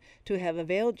you to have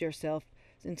availed yourself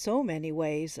in so many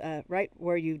ways, right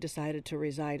where you decided to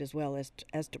reside as well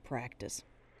as to practice.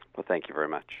 Well, thank you very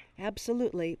much.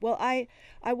 Absolutely. Well, I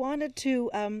wanted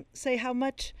to say how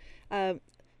much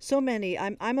so many,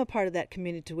 I'm a part of that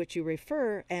community to which you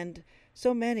refer, and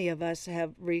so many of us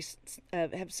have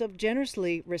so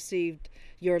generously received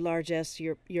your largesse,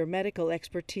 your medical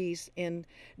expertise in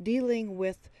dealing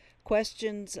with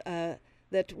questions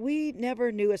that we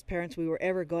never knew as parents we were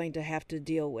ever going to have to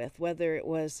deal with, whether it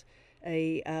was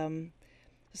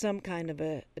some kind of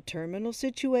a terminal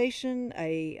situation,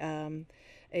 a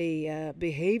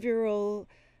behavioral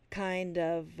kind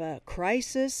of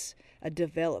crisis, a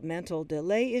developmental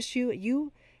delay issue.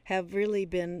 You have really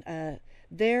been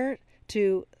there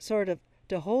to sort of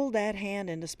to hold that hand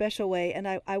in a special way. And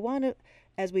I want to,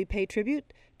 as we pay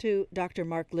tribute to Dr.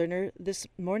 Marc Lerner this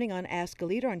morning on Ask a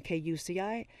Leader on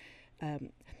KUCI, 88.9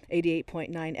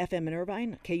 FM in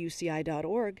Irvine,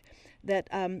 KUCI.org, that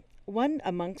one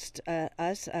amongst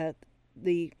us,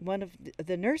 one of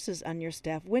the nurses on your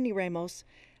staff, Winnie Ramos,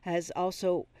 has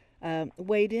also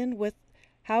weighed in with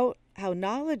how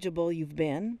knowledgeable you've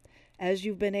been, as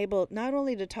you've been able not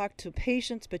only to talk to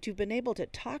patients, but you've been able to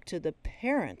talk to the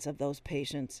parents of those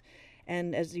patients,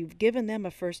 and as you've given them a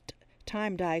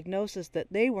first-time diagnosis that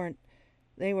they weren't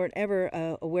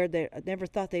ever aware, they never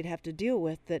thought they'd have to deal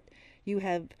with, that you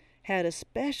have had a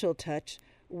special touch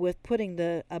with putting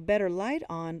a better light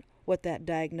on what that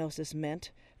diagnosis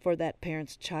meant for that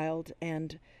parent's child,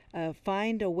 and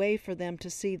find a way for them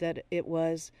to see that it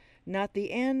was not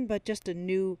the end, but just a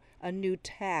new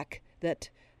tack that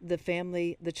the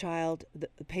family, the child, the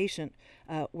patient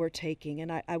were taking.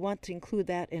 And I want to include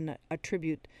that in a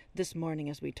tribute this morning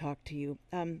as we talk to you.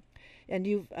 And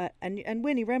you've and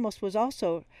Winnie Ramos was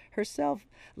also herself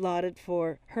lauded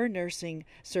for her nursing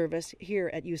service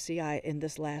here at UCI in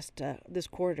this last this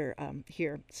quarter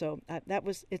here. So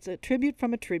it's a tribute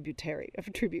from a tribute.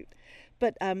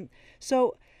 But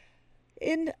so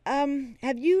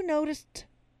have you noticed?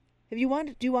 Do you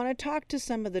want to talk to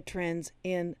some of the trends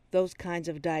in those kinds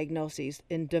of diagnoses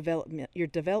in development? Your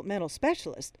developmental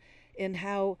specialist, in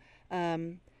how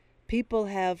people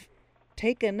have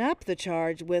taken up the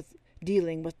charge with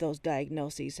dealing with those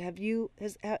diagnoses. Have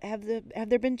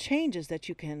there been changes that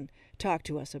you can talk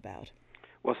to us about?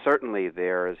 Well, certainly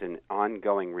there is an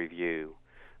ongoing review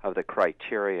of the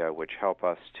criteria which help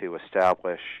us to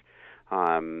establish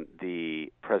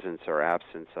the presence or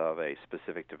absence of a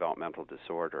specific developmental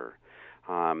disorder.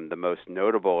 The most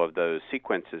notable of those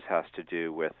sequences has to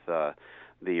do with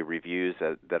the reviews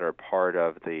that are part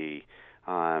of the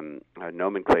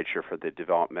nomenclature for the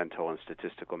Developmental and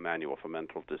Statistical Manual for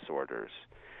Mental Disorders.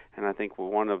 And I think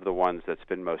one of the ones that's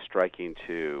been most striking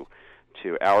to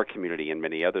our community and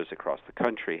many others across the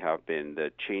country have been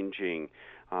the changing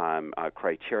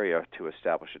criteria to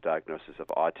establish a diagnosis of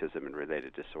autism and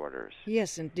related disorders.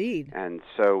 Yes, indeed. And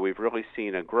so we've really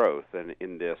seen a growth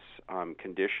in this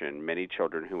condition. Many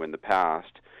children who in the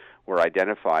past were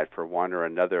identified for one or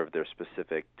another of their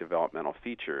specific developmental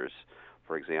features,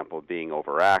 for example, being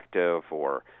overactive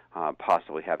or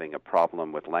possibly having a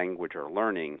problem with language or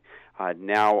learning,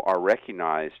 now are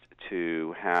recognized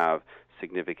to have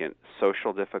significant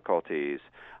social difficulties,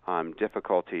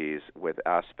 difficulties with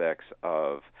aspects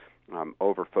of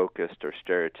over-focused or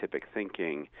stereotypic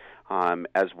thinking,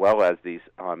 as well as these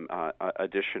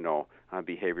additional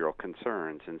behavioral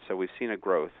concerns. And so we've seen a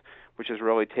growth which has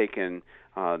really taken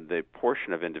the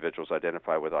portion of individuals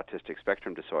identified with autistic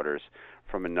spectrum disorders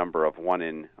from a number of 1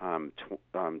 in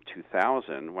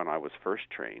 2,000 when I was first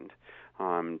trained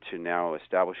to now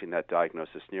establishing that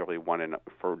diagnosis nearly 1 in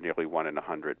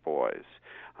 100 boys,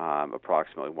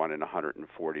 approximately 1 in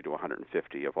 140 to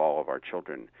 150 of all of our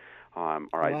children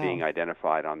are being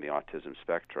identified on the autism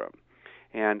spectrum.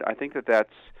 And I think that that's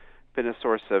been a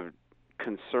source of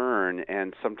concern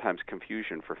and sometimes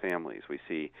confusion for families. We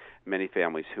see many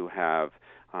families who have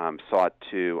sought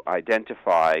to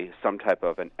identify some type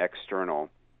of an external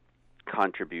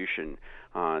contribution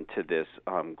to this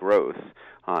growth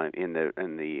in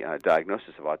the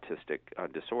diagnosis of autistic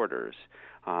disorders.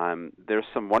 There's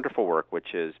some wonderful work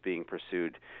which is being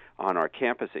pursued on our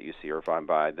campus at UC Irvine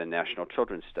by the National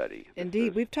Children's Study.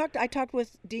 Indeed, I talked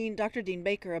with Dr. Dean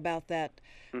Baker about that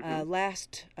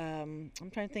last. I'm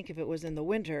trying to think if it was in the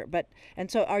winter, and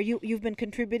so you've been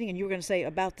contributing, and you were going to say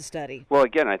about the study. Well,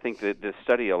 again, I think that this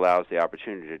study allows the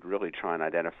opportunity to really try and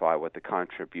identify what the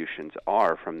contributions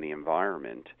are from the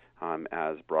environment.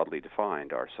 As broadly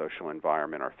defined, our social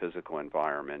environment, our physical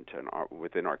environment, and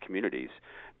within our communities,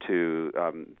 to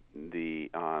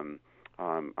the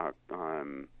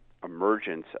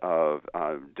emergence of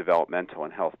developmental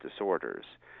and health disorders.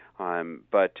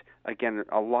 But again,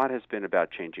 a lot has been about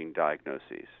changing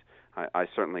diagnoses. I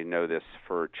certainly know this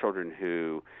for children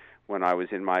who, when I was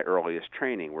in my earliest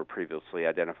training, were previously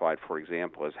identified, for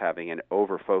example, as having an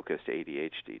over-focused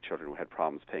ADHD, children who had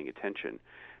problems paying attention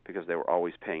because they were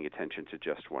always paying attention to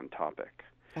just one topic.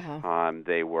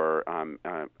 They were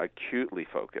acutely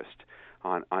focused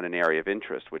on an area of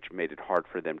interest, which made it hard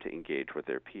for them to engage with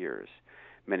their peers.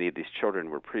 Many of these children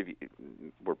were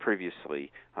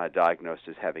previously diagnosed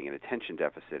as having an attention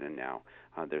deficit, and now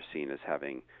they're seen as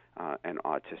having an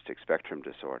autistic spectrum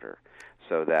disorder.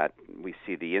 So that we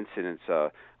see the incidence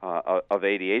of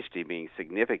ADHD being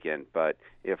significant, but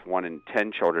if 1 in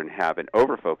 10 children have an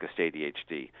over-focused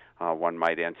ADHD, one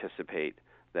might anticipate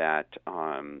that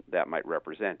that might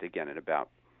represent, again, at about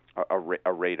a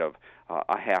rate of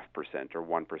 0.5% or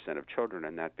 1% of children,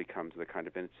 and that becomes the kind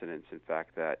of incidence, in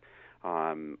fact, that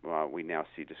we now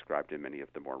see described in many of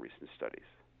the more recent studies.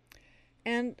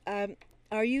 And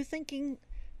are you thinking,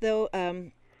 though,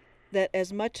 that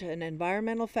as much an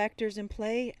environmental factors in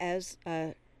play as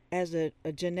a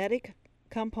genetic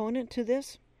component to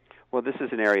this? Well, this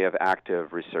is an area of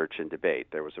active research and debate.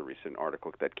 There was a recent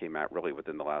article that came out really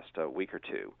within the last week or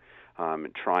two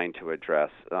trying to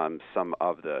address some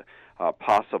of the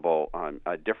possible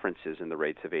differences in the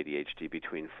rates of ADHD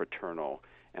between fraternal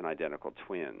and identical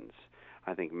twins.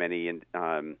 I think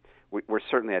we're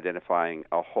certainly identifying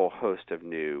a whole host of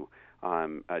new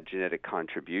genetic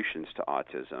contributions to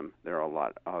autism. There are a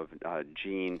lot of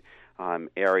gene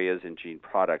areas and gene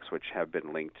products which have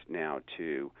been linked now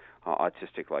to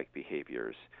autistic-like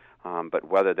behaviors. But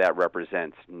whether that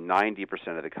represents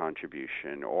 90% of the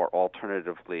contribution or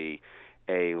alternatively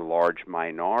a large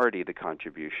minority of the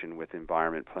contribution with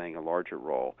environment playing a larger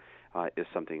role is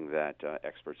something that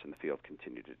experts in the field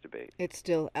continue to debate. It's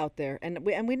still out there. And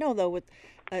we know, though, with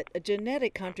a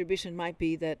genetic contribution might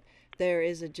be that there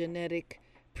is a genetic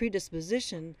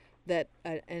predisposition that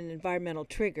an environmental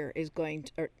trigger is going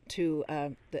to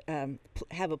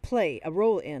have a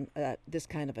role in this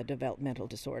kind of a developmental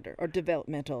disorder or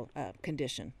developmental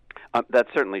condition. That's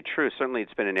certainly true. Certainly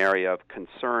it's been an area of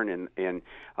concern in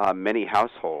many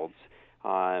households,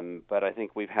 but I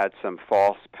think we've had some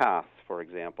false paths. For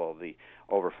example, the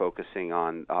over-focusing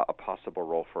on a possible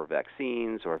role for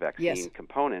vaccines or vaccine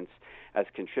components as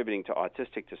contributing to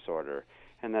autistic disorder,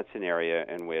 and that's an area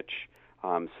in which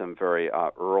some very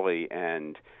early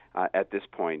and at this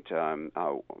point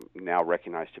now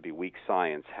recognized to be weak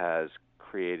science has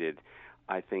created,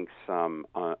 I think, some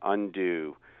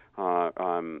undue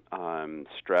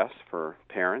stress for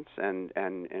parents and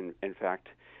in fact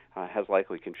has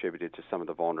likely contributed to some of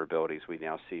the vulnerabilities we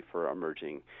now see for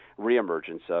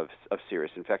reemergence of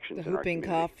serious infections in our community.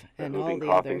 The whooping cough and all the other. The whooping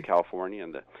cough in California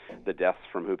and the deaths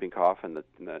from whooping cough and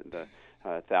the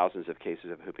thousands of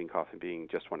cases of whooping cough being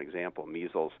just one example.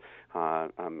 Measles,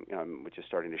 which is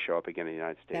starting to show up again in the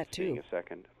United States, that too. Being a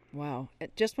second. Wow.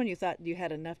 Just when you thought you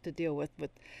had enough to deal with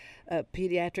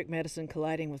pediatric medicine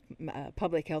colliding with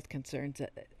public health concerns,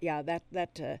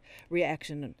 that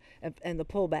reaction and the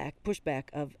pushback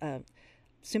of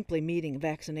simply meeting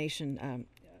vaccination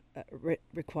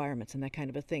requirements and that kind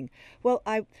of a thing. Well,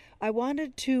 I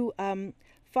wanted to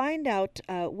find out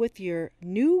with your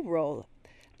new role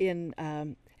in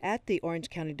at the Orange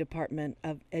County Department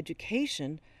of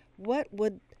Education, what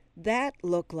would that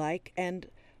look like, and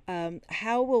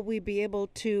how will we be able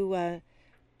to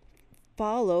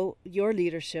follow your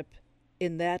leadership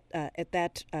in that at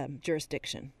that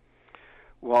jurisdiction?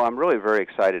 Well, I'm really very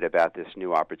excited about this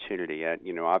new opportunity. And,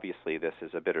 obviously this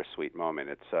is a bittersweet moment.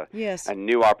 It's Yes. a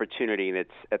new opportunity, and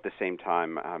it's at the same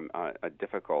time a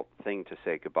difficult thing to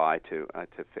say goodbye to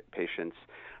patients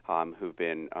who've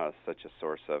been such a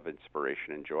source of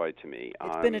inspiration and joy to me.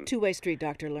 It's been a two-way street,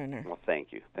 Dr. Lerner. Well,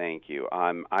 thank you.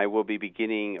 I will be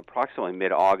beginning approximately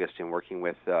mid-August in working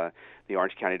with the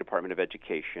Orange County Department of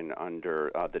Education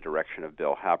under the direction of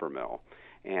Bill Habermill.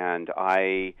 And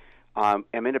I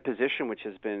am in a position which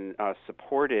has been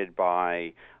supported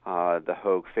by the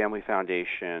Hoag Family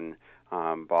Foundation,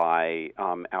 by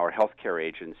our healthcare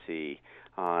agency,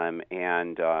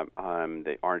 and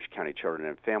the Orange County Children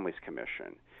and Families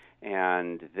Commission.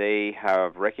 And they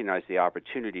have recognized the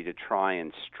opportunity to try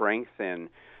and strengthen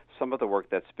some of the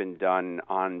work that's been done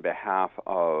on behalf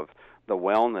of the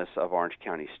wellness of Orange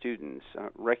County students,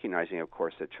 recognizing, of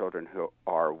course, that children who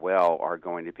are well are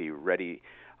going to be ready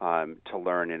to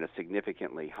learn in a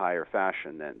significantly higher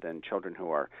fashion than children who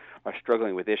are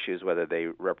struggling with issues, whether they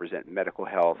represent medical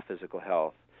health, physical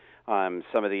health.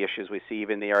 Some of the issues we see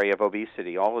even in the area of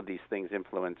obesity, all of these things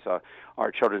influence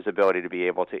our children's ability to be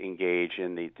able to engage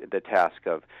in the task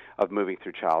of moving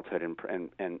through childhood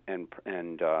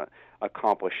and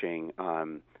accomplishing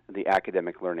the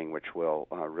academic learning, which will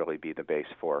really be the base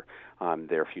for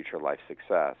their future life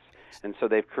success. And so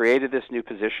they've created this new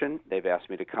position. They've asked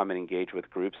me to come and engage with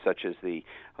groups such as the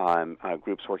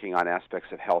groups working on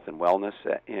aspects of health and wellness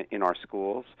in our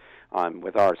schools,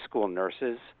 with our school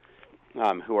nurses,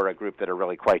 who are a group that are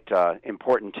really quite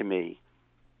important to me.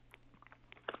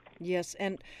 Yes,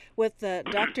 and with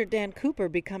Dr. Dan Cooper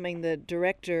becoming the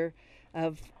director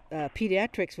of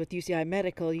pediatrics with UCI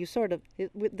Medical, you sort of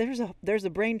there's a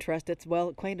brain trust that's well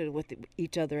acquainted with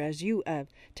each other as you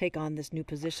take on this new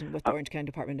position with the Orange County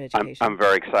Department of Education. I'm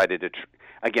very excited to.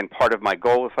 Again, part of my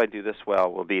goal, if I do this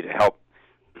well, will be to help.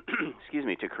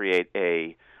 To create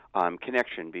a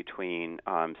connection between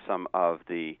some of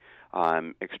the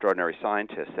extraordinary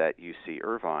scientists at UC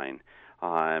Irvine,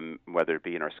 whether it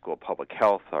be in our School of Public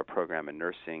Health, our program in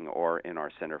nursing, or in our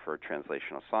Center for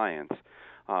Translational Science,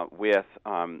 with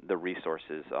the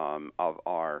resources of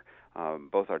our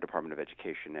both our Department of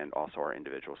Education and also our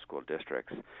individual school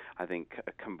districts. I think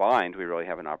combined, we really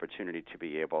have an opportunity to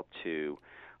be able to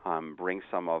bring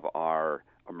some of our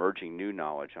emerging new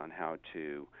knowledge on how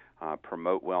to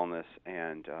promote wellness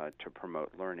and to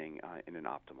promote learning in an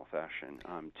optimal fashion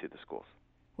to the schools.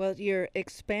 Well, your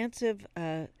expansive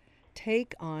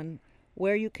take on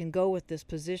where you can go with this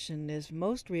position is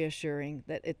most reassuring,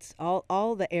 that it's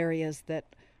all the areas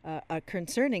that are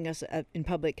concerning us in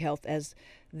public health as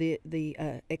the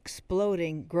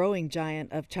exploding, growing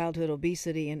giant of childhood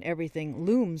obesity and everything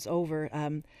looms over.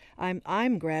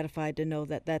 I'm gratified to know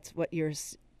that that's what you're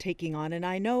taking on, and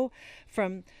I know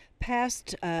from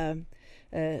past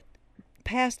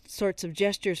sorts of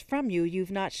gestures from you,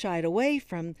 you've not shied away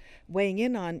from weighing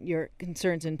in on your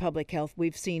concerns in public health.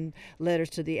 We've seen letters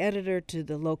to the editor, to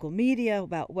the local media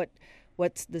about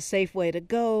what's the safe way to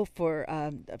go for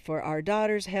our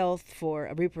daughter's health,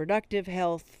 for reproductive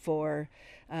health, for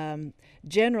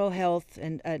general health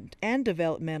and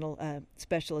developmental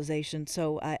specialization.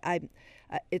 So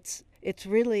it's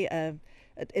really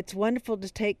it's wonderful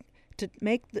to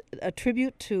make a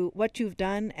tribute to what you've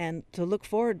done and to look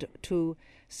forward to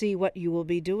see what you will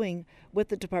be doing with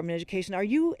the Department of Education. Are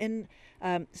you in,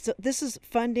 so this is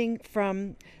funding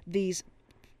from these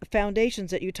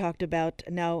foundations that you talked about.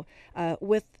 Now,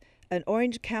 with an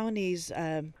Orange County's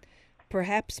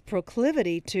perhaps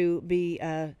proclivity to be,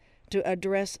 to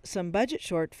address some budget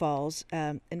shortfalls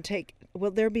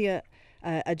will there be a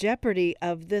jeopardy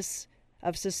of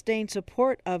sustained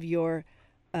support of your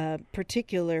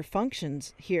particular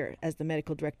functions here as the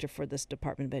medical director for this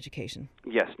Department of Education?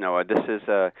 Yes, Noah. This is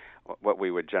what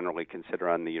we would generally consider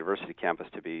on the university campus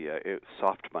to be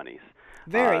soft monies.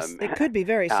 It could be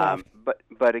very soft.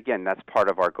 But again, that's part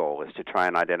of our goal, is to try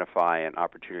and identify an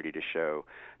opportunity to show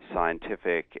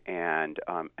scientific and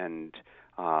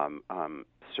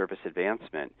service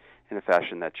advancement in a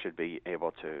fashion that should be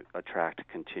able to attract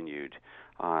continued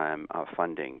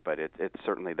funding. But it's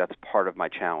certainly, that's part of my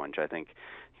challenge. I think,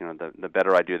 the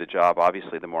better I do the job,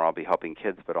 obviously, the more I'll be helping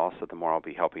kids, but also the more I'll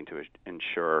be helping to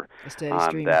ensure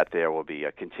that there will be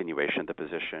a continuation of the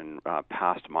position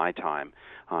past my time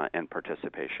and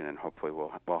participation, and hopefully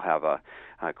we'll have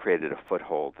created a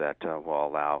foothold that will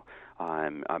allow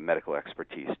medical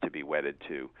expertise to be wedded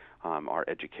to our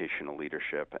educational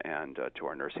leadership and to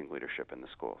our nursing leadership in the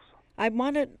schools. I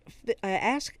want to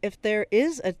ask if there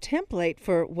is a template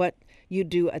for what you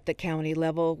do at the county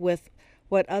level, with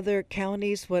what other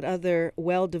counties, what other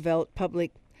well-developed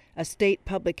public state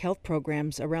public health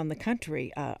programs around the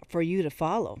country for you to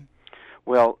follow?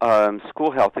 Well,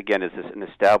 school health, again, is an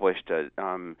established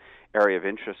area of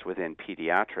interest within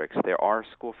pediatrics. There are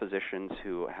school physicians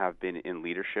who have been in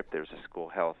leadership. There's a school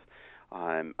health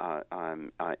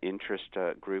interest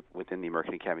group within the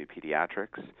American Academy of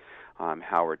Pediatrics.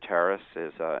 Howard Terrace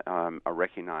is a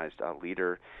recognized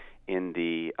leader in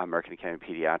the American Academy of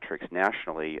Pediatrics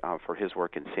nationally for his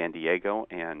work in San Diego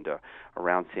and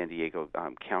around San Diego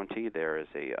County. There is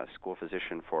a school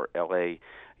physician for LA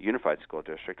Unified School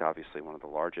District, obviously one of the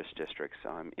largest districts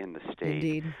in the state.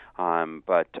 Indeed.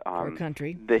 But our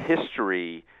country. The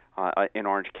history in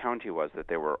Orange County was that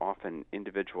there were often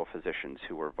individual physicians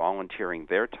who were volunteering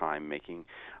their time, making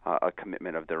a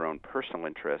commitment of their own personal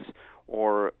interests,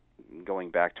 or going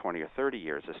back 20 or 30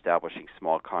 years, establishing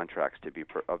small contracts to be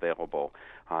available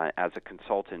as a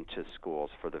consultant to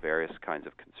schools for the various kinds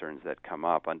of concerns that come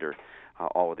up under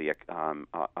all of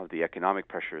the economic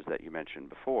pressures that you mentioned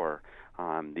before.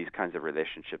 These kinds of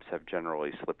relationships have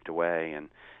generally slipped away,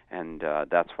 and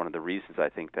that's one of the reasons I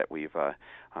think that we've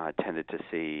tended to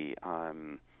see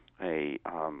a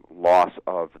loss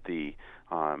of the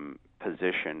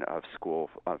position of school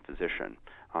physician,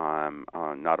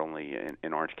 not only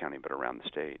in Orange County but around the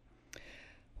state.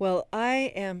 Well,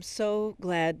 I am so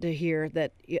glad to hear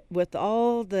that with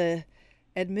all the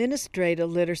administrative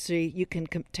literacy you can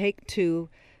take to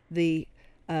the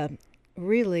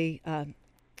really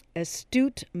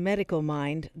astute medical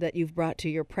mind that you've brought to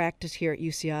your practice here at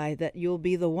UCI, that you'll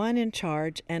be the one in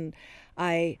charge. And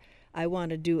I want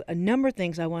to do a number of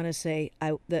things. I want to say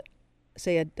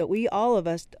that we, all of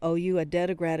us, owe you a debt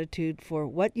of gratitude for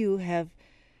what you have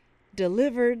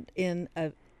delivered in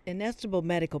an inestimable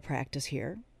medical practice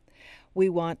here. We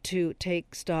want to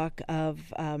take stock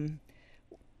of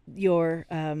your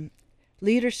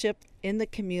leadership in the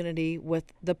community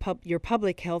with your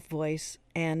public health voice,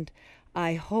 and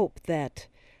I hope that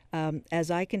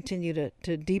as I continue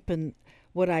to deepen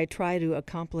what I try to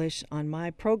accomplish on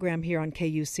my program here on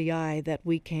KUCI, that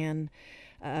we can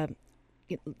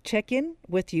check in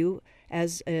with you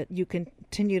as you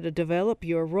continue to develop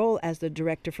your role as the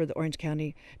director for the Orange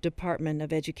County Department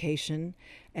of Education,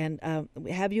 and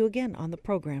have you again on the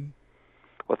program.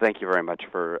 Well, thank you very much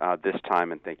for this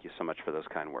time, and thank you so much for those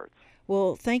kind words.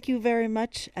 Well, thank you very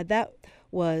much. That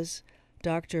was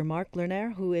Dr. Marc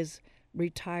Lerner, who is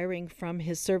retiring from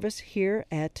his service here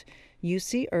at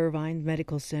UC Irvine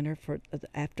Medical Center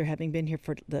after having been here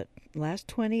for the last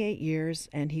 28 years,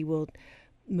 and he will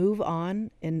move on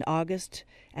in August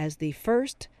as the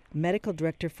first medical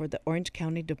director for the Orange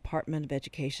County Department of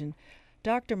Education.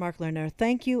 Dr. Marc Lerner,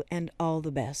 thank you and all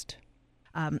the best.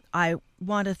 I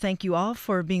want to thank you all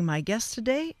for being my guest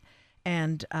today,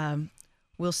 and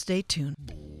we'll stay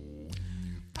tuned.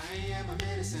 I am a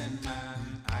medicine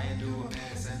man, I do a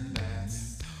medicine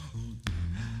dance.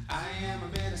 I am a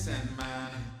medicine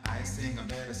man, I sing a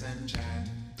medicine chant.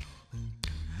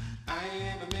 I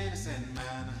am a medicine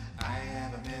man, I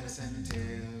have a medicine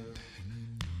tale.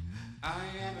 I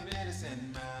am a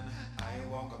medicine man, I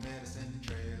walk a medicine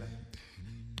trail.